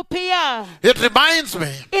upande huu pia. It reminds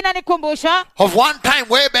me of one time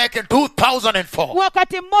way back in 2004,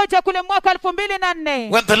 wakati mmoja kule mwaka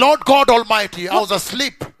 2004, when the Lord God Almighty, I was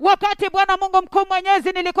asleep, wakati Bwana Mungu mkuu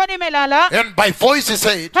mwenyezi nilikuwa nimelala, and by voice he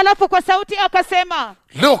said, halafu kwa sauti akasema,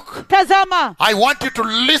 look, tazama, I want you to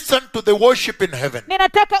listen to the worship in heaven.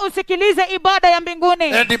 Ninataka usikilize ibada ya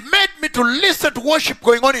mbinguni. And he made me to listen to worship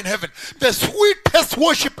going on in heaven, the sweetest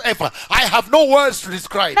worship ever. I have no words to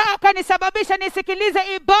describe. Na akanisababisha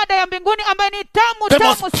nisikilize ibada ya mbinguni ambayo ni tamu the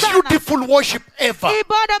tamu most sana. Beautiful worship ever.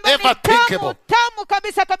 Ibada ambayo ever thinkable, tamu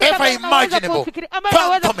kabisa kabisa, ever imaginable,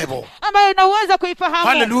 fathomable. Ambayo unaweza kuifahamu.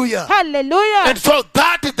 Hallelujah. Hallelujah. And so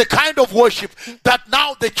that is the kind of worship that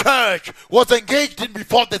now the church was engaged in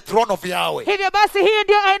before the throne of Yahweh. Hivyo basi hii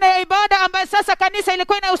ndio aina ya ibada ambayo sasa kanisa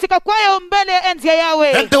ilikuwa inahusika kwayo mbele ya enzi ya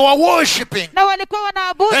Yahweh. And they were worshiping. Na walikuwa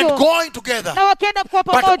wanaabudu. And going together. Na wakienda kwa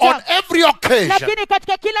pamoja. But on every occasion, lakini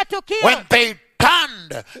katika kila tukio, when they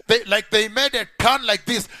turned, they made a turn like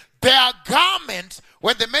this, their garments,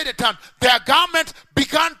 when they made a turn, their garments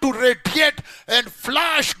began to radiate and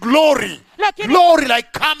flash glory. Glory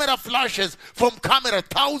like camera flashes from camera,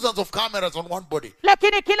 thousands of cameras on one body.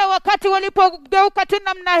 Lakini kila wakati walipogeuka tu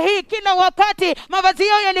namna hii, kila wakati mavazi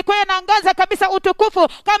yao yalikuwa yanaangaza kabisa utukufu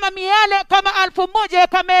kama miale, kama 1000 ya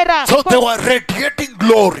kamera. So they were radiating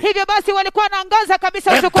glory. Hivyo basi walikuwa wanaangaza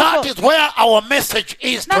kabisa utukufu. And that is where our message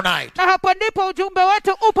is tonight. Na hapo ndipo ujumbe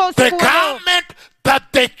wetu upo usiku the garment that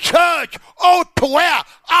the church ought to wear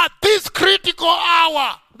at this critical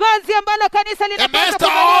hour. Vazi ambalo kanisa linapaswa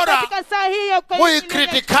kuvalia katika saa hii ya muy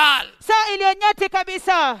critical. Saa iliyonyeti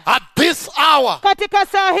kabisa. At this hour. Katika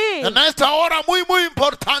saa hii. En esta hora muy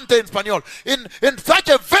importante en español. In such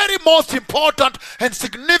a very most important and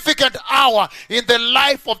significant hour in the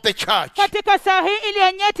life of the church. Katika saa hii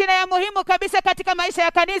iliyonyeti na ya muhimu kabisa katika maisha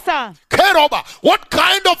ya kanisa. Keroba, what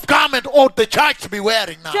kind of garment ought the church to be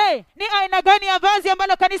wearing now? Je, ni aina gani ya vazi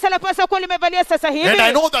ambalo kanisa lapaswa kuwa limevalia sasa hivi? And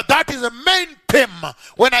I know that is the main theme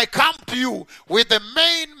when I come to you with the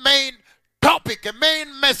main topic, a main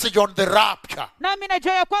message on the rapture. Nami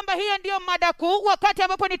najua ya kwamba hiyo ndio mada kuu wakati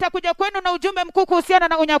ambapo nitakuja kwenu na ujumbe mkuu kuhusiana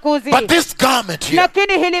na unyakuzi. But this garment here,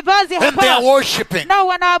 Lakini hili vazi and they are hapa worshiping, na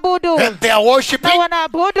wanaabudu and they are worshiping, na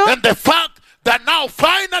wanaabudu and the fact that now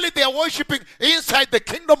finally they are worshiping inside the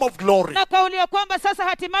kingdom of glory. na kauli ya kwamba sasa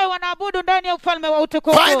hatimaye wanaabudu ndani ya ufalme wa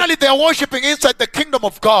utukufu. Finally they are worshiping inside the kingdom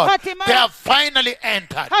of God. Hatimaye- They have finally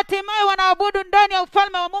entered. Hatimaye wanaabudu ndani ya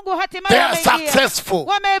ufalme wa Mungu. Hatimaye They are wameingia. successful.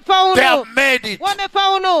 They Wamefaulu. have made it.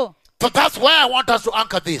 Wamefaulu. So that's where I want us to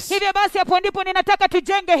anchor this. Hivyo basi hapo ndipo ninataka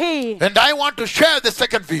tujenge hii. And I want to share the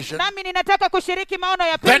second vision. Nami ninataka kushiriki maono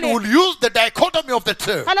ya Then pili. we'll use the dichotomy of the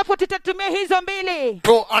two Halafu tutatumia hizo mbili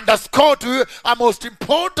to underscore to you a most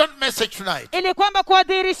important message tonight. ili kwamba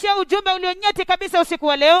kuadhirishia ujumbe ulionyeti kabisa usiku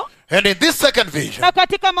wa leo. And in this second vision, Na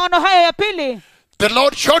katika maono haya ya pili, the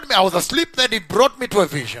Lord showed me, I was asleep, then He brought me to a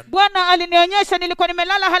vision. Bwana alinionyesha, nilikuwa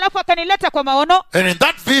nimelala, halafu akanileta kwa maono. And in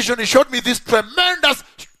that vision, He showed me this tremendous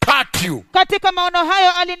statue, Katika maono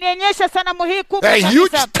hayo alinionyesha sanamu hii kubwa a huge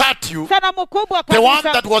kabisa. statue, Sanamu kubwa the one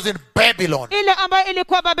kabisa. that was in Babylon, Ile ambayo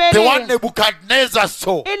ilikuwa the one Babeli. Nebuchadnezzar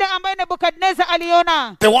saw, Ile ambayo Nebukadneza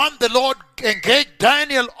aliona. the one the Lord engaged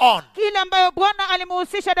Daniel on. Ile ambayo Bwana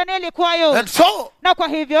alimuhusisha Danieli kwayo. And so, Na kwa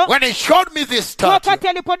hivyo, when He showed me this statue, wakati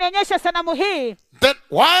aliponionyesha sanamu hii, then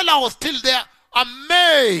while I was still there,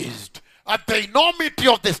 amazed at the enormity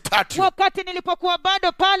of the statue, wakati nilipokuwa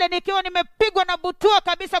bado pale nikiwa nimepigwa na butua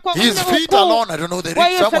kabisa kwa his ule feet ukuu alone, I don't know, they wa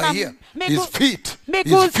reach hiyo somewhere sanamu. here.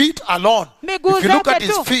 Miguu- His feet alone. miguu If you look zake at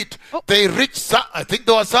his tu. feet, they reach, I think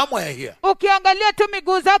they were somewhere here. Ukiangalia tu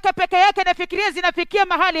miguu zake peke yake nafikiria zinafikia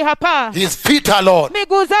mahali hapa. His feet alone.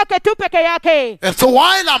 Miguu zake tu peke yake. And so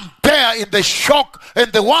while I'm there in the shock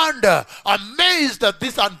and the wonder, amazed at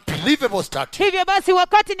this unbelievable statue, Hivyo basi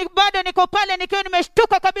wakati bado niko pale nikiwa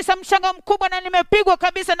nimeshtuka kabisa, mshangao mkubwa na nimepigwa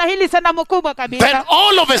kabisa na hili sanamu kubwa then kabisa.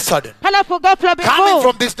 all of a sudden, Halafu ghafla coming bingu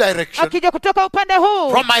from this direction, akija kutoka upande huu,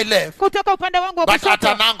 from my left, kutoka upande wangu wa but at kushoto,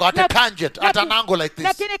 an angle, at a tangent, at an angle like this,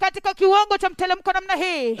 lakini katika kiwango cha mtelemko namna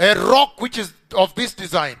hii, a rock which is of this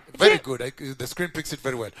design, very See- good. The screen picks it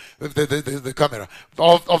very well. The camera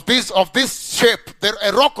of this shape,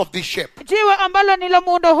 a rock of this shape. jiwe ambalo ni la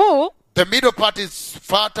muundo huu, The middle part is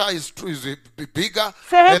fatter, is bigger,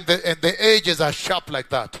 Sehem- and the edges are sharp like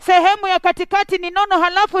that. sehemu ya katikati ni nono,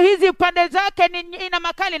 halafu hizi pande zake ina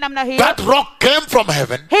makali namna hiyo. That rock came from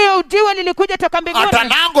heaven Hiyo jiwe lilikuja toka at an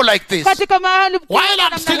mbinguni angle like this, katika mahali While I'm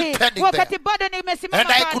namna still hii. standing Wakati there. bado nimesimama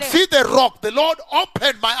and I could pale see the rock. The Lord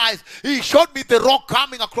opened my eyes. He showed me the rock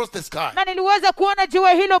coming across the sky. na niliweza kuona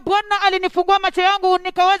jiwe hilo. Bwana alinifungua macho yangu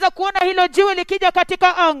nikaweza kuona hilo jiwe likija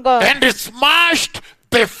katika anga, And it smashed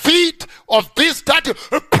the feet of this statue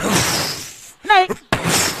na,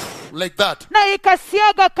 like that. na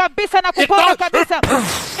ikasiaga kabisa na kuponga It- kabisa,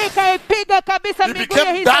 ikaipiga kabisa It miguu ya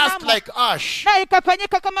became hii dust sanamu, like ash. na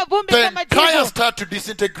ikafanyika kama vumbi The kama entire jivu. statue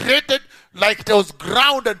disintegrated like it was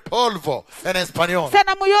grounded polvo in Espanol.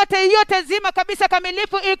 Sanamu yote zima kabisa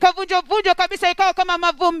kamilifu ikavunjwa kabisa, ikawa kama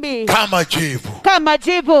mavumbi, Kama jivu. kama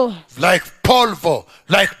jivu, Like polvo,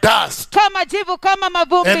 like dust. kama jivu, kama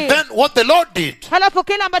mavumbi. And then what the Lord did, Halafu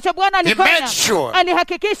kile ambacho Bwana made alifanya, sure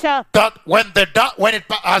alihakikisha that when it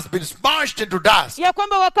has been smashed into dust, ya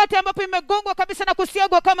kwamba wakati ambapo imegongwa kabisa na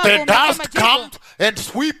kusiagwa kama the vumbi, kama dust jivu, comes and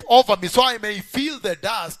sweep over me so I may feel the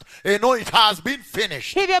dust and know it has been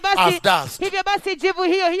finished hivyo as basi dust. hivyo basi jivu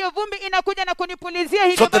hiyo vumbi inakuja na kunipulizia. So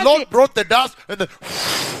Hivyo the basi Lord brought the dust and then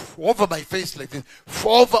over my face like this,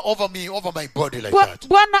 over me, over my body like that.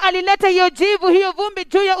 Bwana alileta hiyo jivu hiyo vumbi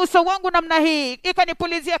juu ya uso wangu namna hii,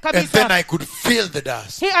 ikanipulizia And then kabisa. I could feel the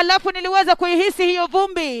dust. Hii alafu niliweza kuihisi hiyo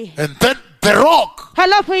vumbi. And then the rock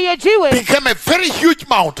Halafu hiyo jiwe became a very huge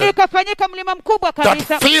mountain ikafanyika mlima mkubwa kabisa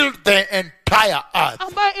that filled the entire earth.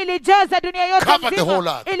 ambayo ilijaza dunia yote Covered the whole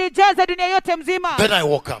mzima, earth. ilijaza dunia yote mzima. Then I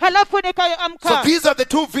woke up. Halafu So nikaamka. these are the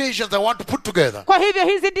two visions I want to put together Kwa hivyo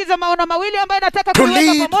hizi ndizo maono mawili ambayo nataka to kuweka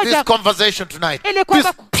lead this pamoja, conversation tonight. Ili This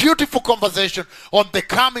kwamba- beautiful conversation on the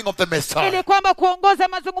coming of the Messiah. ili kwamba kuongoza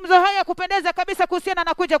mazungumzo haya ya kupendeza kabisa kuhusiana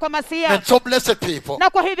na kuja kwa Masia. And so blessed people, Na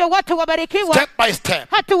kwa hivyo watu wabarikiwa, step by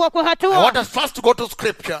step, hatua kwa I want hatua. us first to go to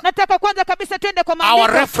scripture, Nataka kwanza kabisa twende kwa our maandiko,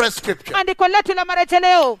 reference scripture, andiko letu la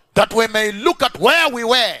marejeleo, that we may look at where we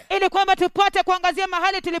were ili kwamba tupate kuangazia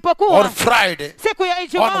mahali on tulipokuwa Friday, siku ya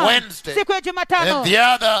Ijumaa, on Wednesday, siku ya and Jumatano, the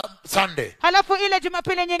other Sunday, halafu ile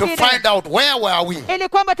Jumapili to nyingine, find out where were we, ili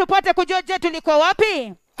kwamba tupate kujua, je, tulikuwa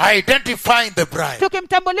wapi, identifying the bride.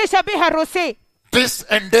 tukimtambulisha bi harusi. this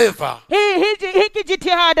endeavor hiki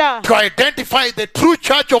jitihada to identify the true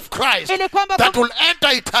church of Christ ili kwamba that will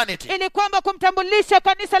enter eternity. ili kwamba kumtambulisha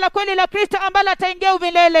kanisa la kweli la Kristo ambalo ataingia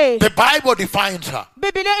umilele. The Bible defines her.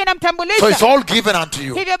 Biblia So inamtambulisha. it's all given unto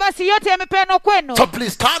you. Hivyo basi yote yamepeanwa kwenu. So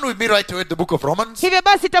please turn with me right away to the book of Romans. Hivyo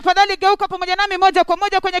basi tafadhali geuka pamoja nami moja kwa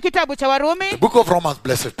moja kwenye kitabu cha Warumi. The book of Romans,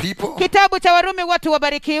 blessed people. Kitabu cha Warumi, watu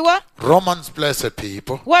wabarikiwa. Romans, blessed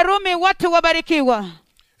people. Warumi, watu wabarikiwa.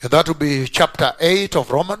 And that will be chapter 8 of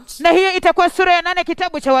Romans. Na hiyo itakuwa sura ya 8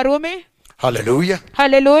 kitabu cha Warumi. Hallelujah.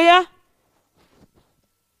 Hallelujah.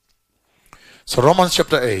 So Romans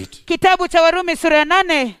chapter 8. Kitabu cha Warumi sura ya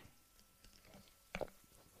 8.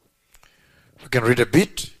 We can read a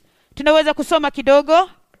bit. Tunaweza kusoma kidogo.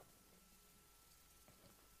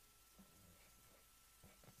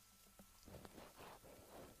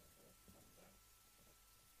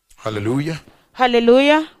 Hallelujah.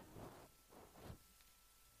 Hallelujah.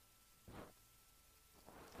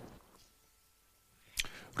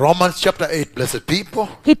 Romans chapter 8, blessed people.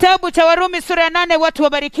 Kitabu cha Warumi sura ya 8, watu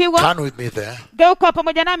wabarikiwa. Turn with me there. Geuka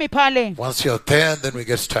pamoja nami pale. Once you're there, then we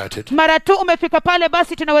get started. Mara tu umefika pale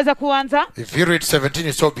basi tunaweza kuanza. If you read 17,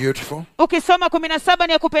 it's so beautiful. Ukisoma 17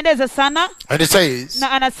 ni ya kupendeza sana. And it says,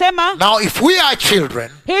 Na anasema, now if we are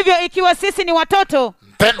children, hivyo ikiwa sisi ni watoto,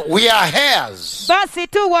 then we are heirs. basi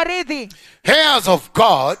tu warithi. Heirs of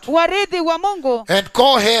God Warithi wa Mungu. and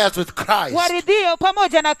co-heirs with Christ. Waridhio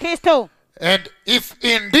pamoja na Kristo. And if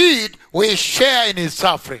indeed we share in his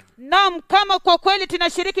suffering. Naam, kama kwa kweli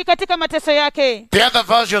tunashiriki katika mateso yake. The other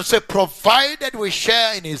version say, provided we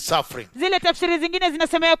share in his suffering. Zile tafsiri zingine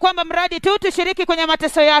zinasema ya kwamba mradi tu tushiriki kwenye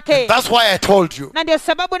mateso yake. That's why I told you Na ndio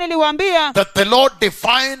sababu niliwaambia that the Lord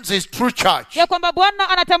defines his true church ya kwamba Bwana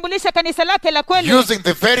anatambulisha kanisa lake la kweli using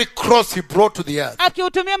the very cross he brought to the earth.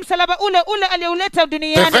 akiutumia msalaba ule ule aliouleta The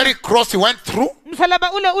duniani. very cross he went through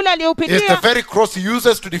Msalaba ule ule is the alioupitia very cross he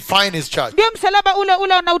uses to define his church. ndio msalaba ule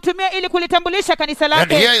ule anautumia ili kulitambulisha kanisa And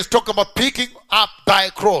lake. here he's talking about picking up thy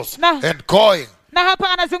cross Na- and going. Na hapa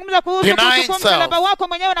anazungumza kuhusu Denying kuchukua self, msalaba wako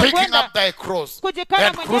mwenyewe na picking kwenda up thy cross kujikana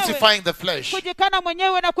and mwenyewe. crucifying the flesh. kujikana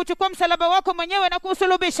mwenyewe na kuchukua msalaba wako mwenyewe na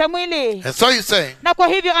kuusulubisha mwili. And so he's saying, Na kwa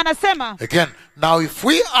hivyo anasema again, now if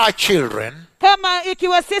we are children, kama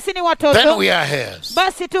ikiwa sisi ni then watoto, we are heirs.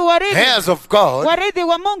 basi tu warithi. Heirs of God Warithi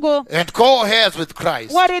wa Mungu, and co-heirs with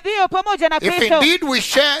Christ. waridhio pamoja na If Kristo. indeed we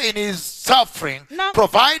share in his suffering, Na-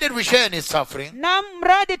 provided we share in his suffering, Na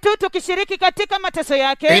mradi tu tukishiriki katika mateso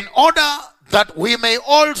yake, in order that we may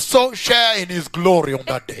also share in his glory on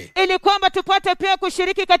that day. ili kwamba tupate pia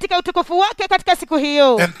kushiriki katika utukufu wake katika siku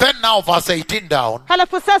hiyo. And then now verse 18 down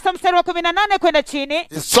Halafu sasa mstari wa 18 kwenda chini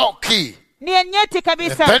is so key. ni nyeti And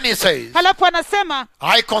kabisa. then he says, Halafu anasema,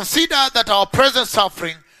 I consider that our present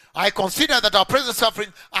suffering are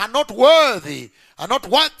not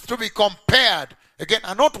worth to be compared. Again,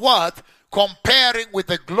 are not worth comparing with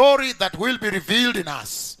the glory that will be revealed in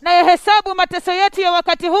us. na yahesabu mateso yetu ya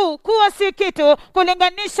wakati huu kuwa si kitu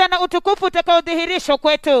kulinganisha na utukufu utakaodhihirishwa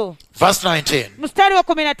kwetu. Verse 19. Mstari wa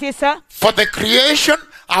 19, For the creation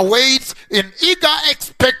awaits in eager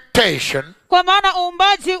expectation kwa maana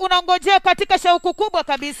uumbaji unangojea katika shauku kubwa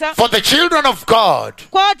kabisa for the children of God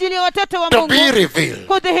kwa ajili ya watoto wa to Mungu be revealed.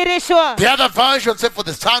 kudhihirishwa. The other version says for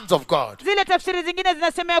the sons of God. Zile tafsiri zingine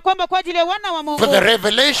zinasema ya kwamba kwa ajili ya wana wa For the Mungu,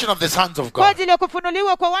 revelation of the sons of kwa God. ajili ya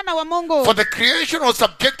kufunuliwa kwa wana wa Mungu. For the creation was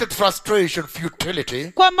subjected to frustration, futility,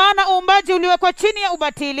 Kwa maana uumbaji uliwekwa chini ya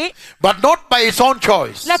ubatili, but not by its own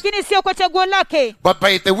choice, lakini sio kwa chaguo lake, but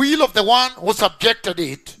by the will of the one who subjected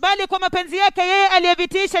it. bali kwa mapenzi yake yeye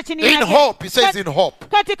aliyevitiisha chini In yake. hope, he says in hope.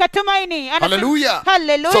 Katika tumaini. Anasema- Hallelujah. So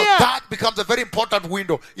Hallelujah. that becomes a very important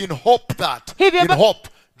window. In hope Hivyo in ba- hope.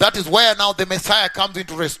 That is where now the Messiah comes in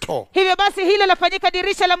to restore. Hivyo basi hilo lafanyika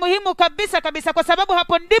dirisha la muhimu kabisa kabisa, kwa sababu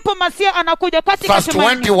hapo ndipo Masia anakuja katika Verse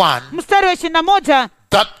tumaini. 21. Mstari wa 21,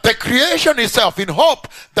 That the creation itself, in hope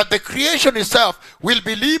that the creation itself will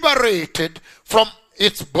be liberated from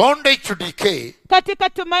its bondage to decay katika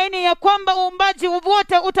tumaini ya kwamba uumbaji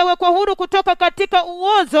wote utawekwa huru kutoka katika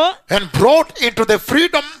uozo and brought into the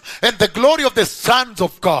freedom and the glory of the sons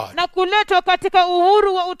of God. na kuletwa katika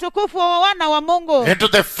uhuru wa utukufu wa wana wa Mungu. Into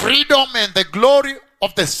the freedom and the glory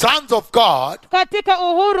of the sons of God. Katika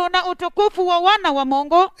uhuru na utukufu wa wana wa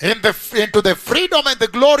Mungu. Into the freedom and the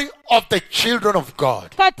glory of the children of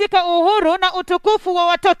God. Katika uhuru na utukufu wa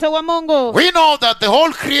watoto wa Mungu. We know that the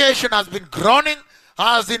whole creation has been groaning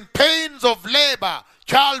as in pains of labor,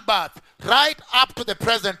 childbirth, right up to the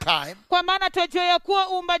present time. Kwa maana twajua ya kuwa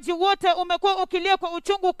uumbaji wote umekuwa ukilia kwa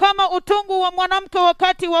uchungu kama utungu wa mwanamke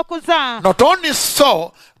wakati wa kuzaa. Not only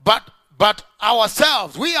so, but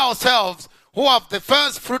we ourselves who have the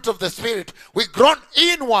first fruit of the Spirit, we groan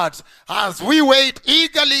inwards as we wait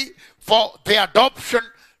eagerly for the adoption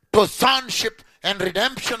to sonship and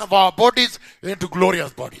redemption of our bodies into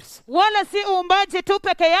glorious bodies. Wala si uumbaji tu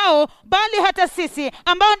peke yao, bali hata sisi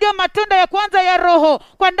ambao ndio matunda ya kwanza ya Roho,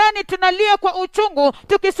 kwa ndani tunalia kwa uchungu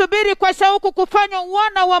tukisubiri kwa shauku kufanywa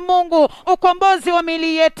wana wa Mungu, ukombozi wa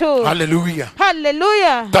miili yetu. Hallelujah.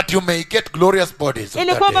 Hallelujah. That you may get glorious bodies.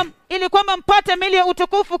 Ili kwamba mpate miili ya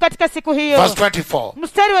utukufu katika siku hiyo. Verse 24.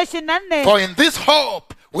 Mstari wa 24. For in this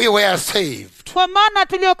hope we were saved. Kwa maana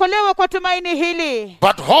tuliokolewa kwa tumaini hili.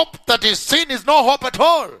 But hope that is seen is no hope at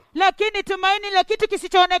all. Lakini tumaini la kitu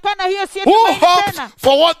kisichoonekana hiyo si Who tumaini hopes tena.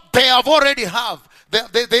 for what they already have?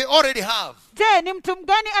 They already have. Je, ni mtu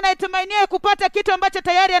mgani anayetumainia kupata kitu ambacho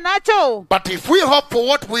tayari anacho? But if we hope for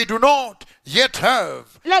what we do not yet have,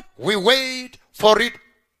 we wait for it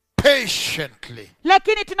patiently.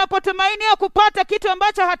 Lakini tunapotumainia kupata kitu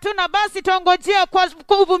ambacho hatuna, basi tuongojea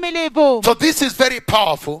kwa uvumilivu. So this is very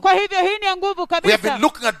powerful. Kwa hivyo hii ni nguvu kabisa. We have been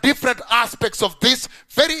looking at different aspects of this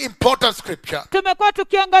very important scripture. Tumekuwa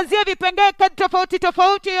tukiangazia vipengele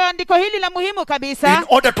tofauti ya andiko hili la muhimu kabisa. In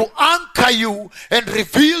order to anchor you and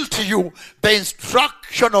reveal to you the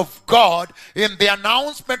instruction of God in the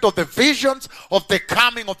announcement of the visions of the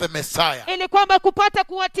coming of the Messiah. Ili kwamba kupata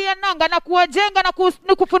kuwatia nanga na kuwajenga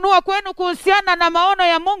na kufunua kwenu kuhusiana na maono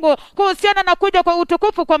ya Mungu, kuhusiana na kuja kwa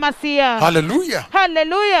utukufu kwa Masia. Hallelujah.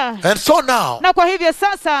 Hallelujah. And so now, na kwa hivyo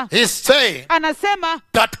sasa, he's saying anasema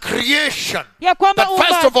that creation, ya kwamba that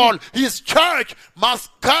first of all, his church must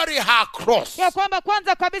carry her cross. Ya kwamba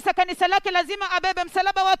kwanza kabisa kanisa lake lazima abebe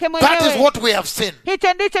msalaba wake mwenyewe. That is what we have seen.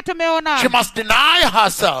 Hicho ndicho tumeona. She must deny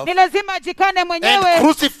herself. Ni lazima ajikane mwenyewe. And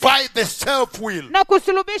crucify the self-will. Na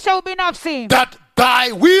kusulubisha ubinafsi. That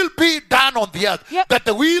thy will be done on the earth. Yep. That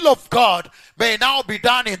the will of God may now be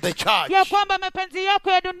done in the church. Ya kwamba mapenzi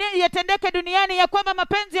yako ya dunia yatendeke duniani, ya kwamba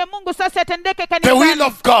mapenzi ya Mungu sasa yatendeke kanisani. The will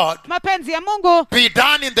of God mapenzi ya Mungu be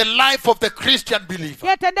done in the life of the Christian believer.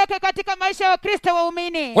 Yatendeke katika maisha ya Wakristo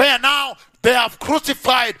waumini. Where now they have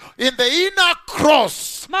crucified in the inner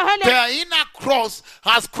cross. Their inner cross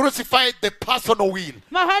has crucified the personal will.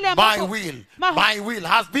 My will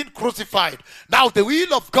has been crucified. Now the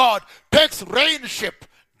will of God takes reignship,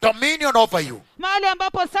 dominion over you. Mahali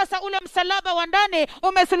ambapo sasa ule msalaba wa ndani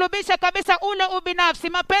umesulubisha kabisa ule ubinafsi,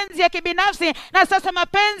 mapenzi ya kibinafsi, na sasa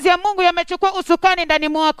mapenzi ya Mungu yamechukua usukani ndani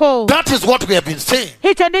mwako. That is what we have been saying.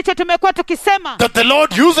 Hicho ndicho tumekuwa tukisema. That the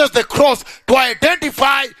Lord uses the cross to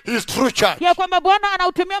identify his true church. Ya kwamba Bwana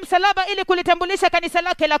anautumia msalaba ili kulitambulisha kanisa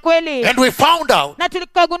lake la kweli. And we found out na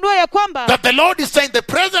tulikagundua ya kwamba that the Lord is saying the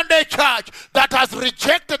present day church that has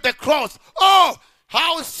rejected the cross, oh,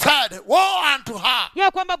 how sad, woe unto her.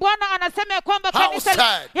 Ya kwamba Bwana anasema ya kwamba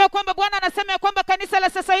kanisa la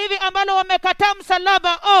sasa hivi ambalo wamekataa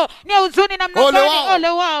msalaba, ni huzuni namna gani, ole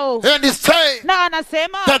wao. And he's saying na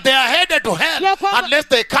anasema that they are headed to hell unless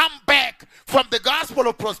they come back from the gospel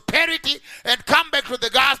of prosperity and come back to the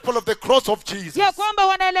gospel of the cross of Jesus. Ya kwamba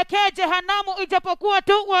wanaelekea jehanamu ijapokuwa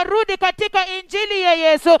tu warudi katika injili ya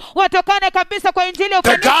Yesu, watokane kabisa kwa injili ya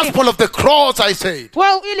ufanisi. The gospel of the cross, I said.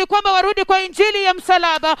 Ili kwamba warudi kwa injili ya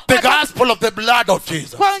msalaba. The gospel of the blood of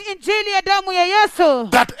Jesus. Kwa injili ya damu ya Yesu.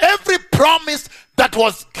 That every promise that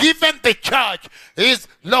was given the church is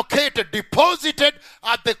located, deposited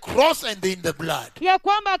at the cross and in the blood. Ya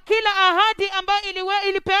kwamba kila ahadi ambayo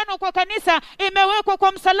ilipeanwa kwa kanisa imewekwa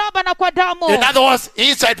kwa msalaba na kwa damu. In other words,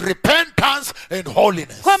 inside repentance and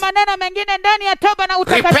holiness. Kwa maneno mengine, ndani ya toba na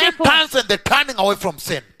utakatifu. Repentance and the turning away from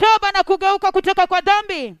sin. Toba na kugeuka kutoka kwa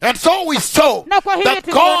dhambi. And so we saw that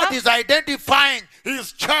God is identifying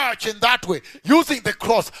his church in that way, using the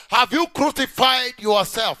cross. Have you crucified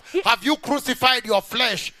yourself? Have you crucified your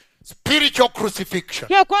flesh? Spiritual crucifixion.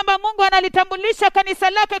 Ya kwamba Mungu analitambulisha kanisa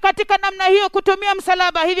lake katika namna hiyo kutumia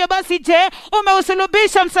msalaba. Hivyo basi, je,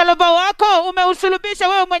 umeusulubisha msalaba wako? Umeusulubisha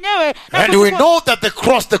wewe mwenyewe? And we know that the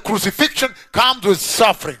cross, the crucifixion, comes with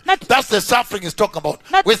suffering. That's the suffering he's talking about,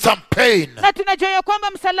 with some pain. Na tunajua ya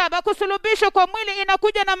kwamba msalaba, kusulubishwa kwa mwili,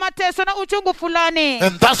 inakuja na mateso na uchungu fulani.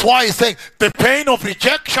 And that's why he's saying the pain of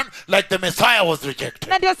rejection, like the Messiah was rejected.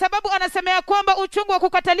 Na ndio sababu anasema ya kwamba uchungu wa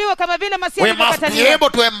kukataliwa kama vile Masia alikataliwa. We must be able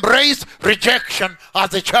to embrace rejection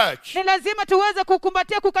as a church. Ni lazima tuweze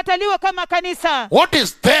kukumbatia kukataliwa kama kanisa. What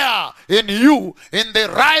is there in you, in the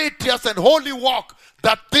righteous and holy walk,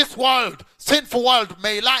 that this world, sinful world,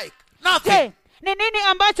 may like? Nothing. ni nini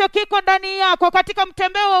ambacho kiko ndani yako katika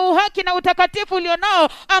mtembeo wa uhaki na utakatifu ulionao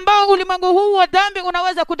ambao ulimwengu huu wa dhambi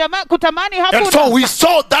unaweza kutamani. And so Hakuna. we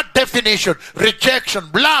saw that definition: rejection,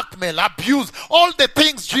 blackmail, abuse, all the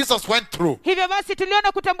things Jesus went through. Hivyo basi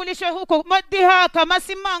tuliona kutambulishwa huko, madhihaka,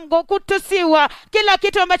 masimango, kutusiwa, kila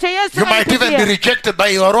kitu ambacho Yesu You might even be alipitia. rejected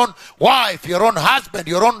by your own wife, your own husband,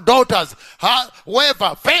 your own daughters,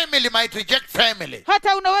 whoever. Family might reject family.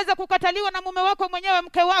 Hata unaweza kukataliwa na mume wako mwenyewe,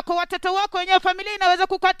 mke wako, watoto wako wenyewe, familia inaweza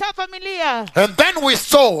kukataa familia. And then we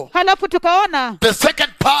saw Halafu tukaona the second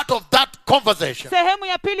part of that conversation, sehemu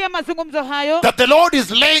ya pili ya mazungumzo hayo, that the Lord is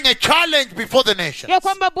laying a challenge before the nations, ya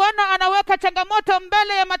kwamba Bwana anaweka changamoto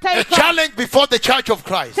mbele ya a mataifa, challenge before the church of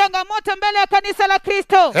Christ. changamoto mbele ya kanisa la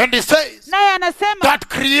Kristo. And he says Naye anasema that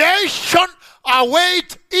creation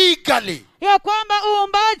awaits eagerly, ya kwamba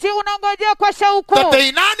uumbaji unangojea kwa shauku, that the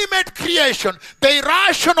inanimate creation, the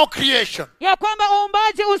irrational creation, ya kwamba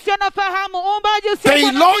uumbaji usio na fahamu, uumbaji the usio na fikra,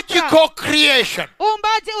 illogical creation,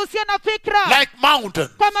 uumbaji usio na fikra, like mountains,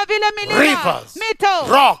 kama vile milima, rivers, mito,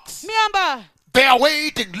 rocks, miamba, they are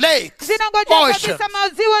waiting, lakes, zinangojea oceans, kabisa,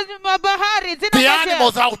 maziwa, mabahari, the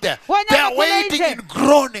animals zinangojea, out there, they are Wanyama waiting kule in nje.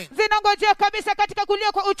 groaning, zinangojea kabisa katika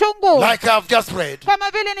kulia kwa uchungu, like I've just read.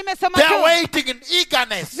 kama vile nimesoma They are tu, waiting in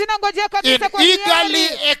eagerness, zinangojea in kabisa kwa eagerly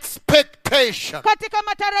hiari, expectation, katika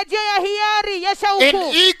matarajio ya hiari ya in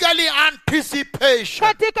shauku, eagerly anticipation,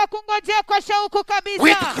 katika kungojea kwa shauku with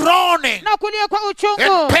kabisa, groaning na kulia kwa and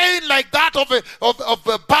uchungu, pain like that of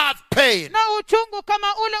a birth pain. na uchungu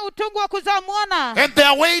kama ule utungu wa kuzaa mwana, And they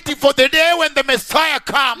are waiting for the day when the Messiah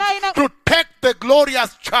comes Na ina- to take the glorious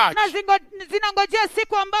church. na zinangojea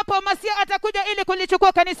siku ambapo Masia atakuja ili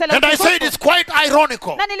kulichukua kanisa la And I say it utukufu. is quite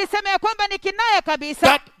ironical Na nilisema ya kwamba ni kinaya kabisa,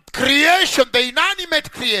 that creation, the inanimate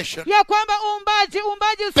creation, ya kwamba uumbaji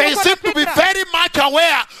they usiokuwa seem na to be fikra, very much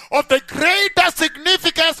aware of the greater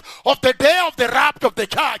significance of the day of the rapture of the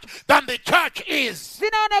church than the church is.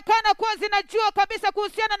 zinaonekana kuwa zinajua kabisa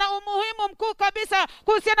kuhusiana na umuhimu mkuu kabisa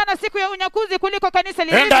kuhusiana na siku ya unyakuzi kuliko kanisa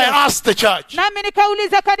And I lilivyo. asked the church, Nami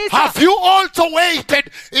nikauliza kanisa, have you also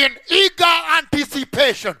waited in eager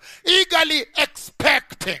anticipation, eagerly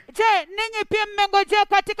expecting, je, ninyi pia mmengojea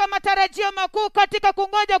katika matarajio makuu, katika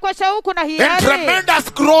kungoja kwa shauku na in hiari,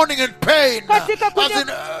 tremendous groaning and pain? Katika As kuja- in,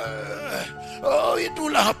 oh, it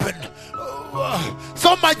will happen.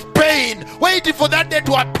 So much pain, waiting for that day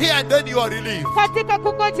to appear and then you are relieved. katika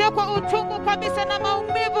kungojea kwa uchungu kabisa na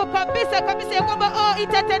maumivu kabisa kabisa, ya kwamba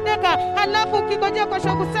itatendeka, halafu ukingojea kwa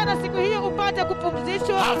shauku sana siku hiyo upate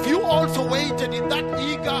kupumzishwa. Have you also waited in that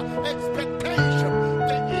eager expectation?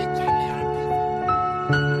 The eagerly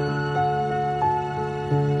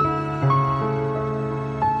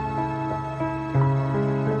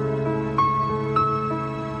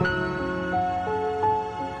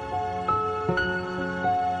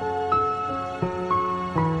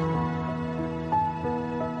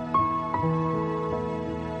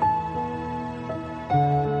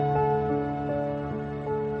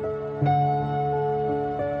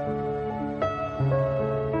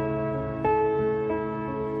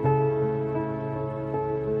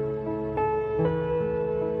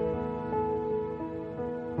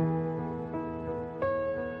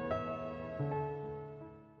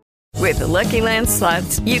With the Lucky Land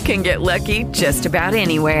Slots, you can get lucky just about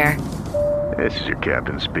anywhere. This is your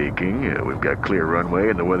captain speaking. We've got clear runway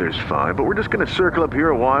and the weather's fine, but we're just going to circle up here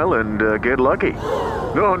a while and get lucky.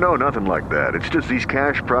 No, nothing like that. It's just these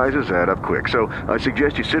cash prizes add up quick. So I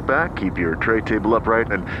suggest you sit back, keep your tray table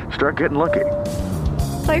upright, and start getting lucky.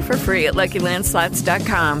 Play for free at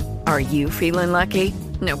LuckyLandSlots.com. Are you feeling lucky?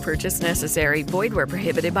 No purchase necessary. Void where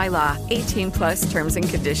prohibited by law. 18+ terms and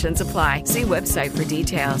conditions apply. See website for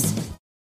details.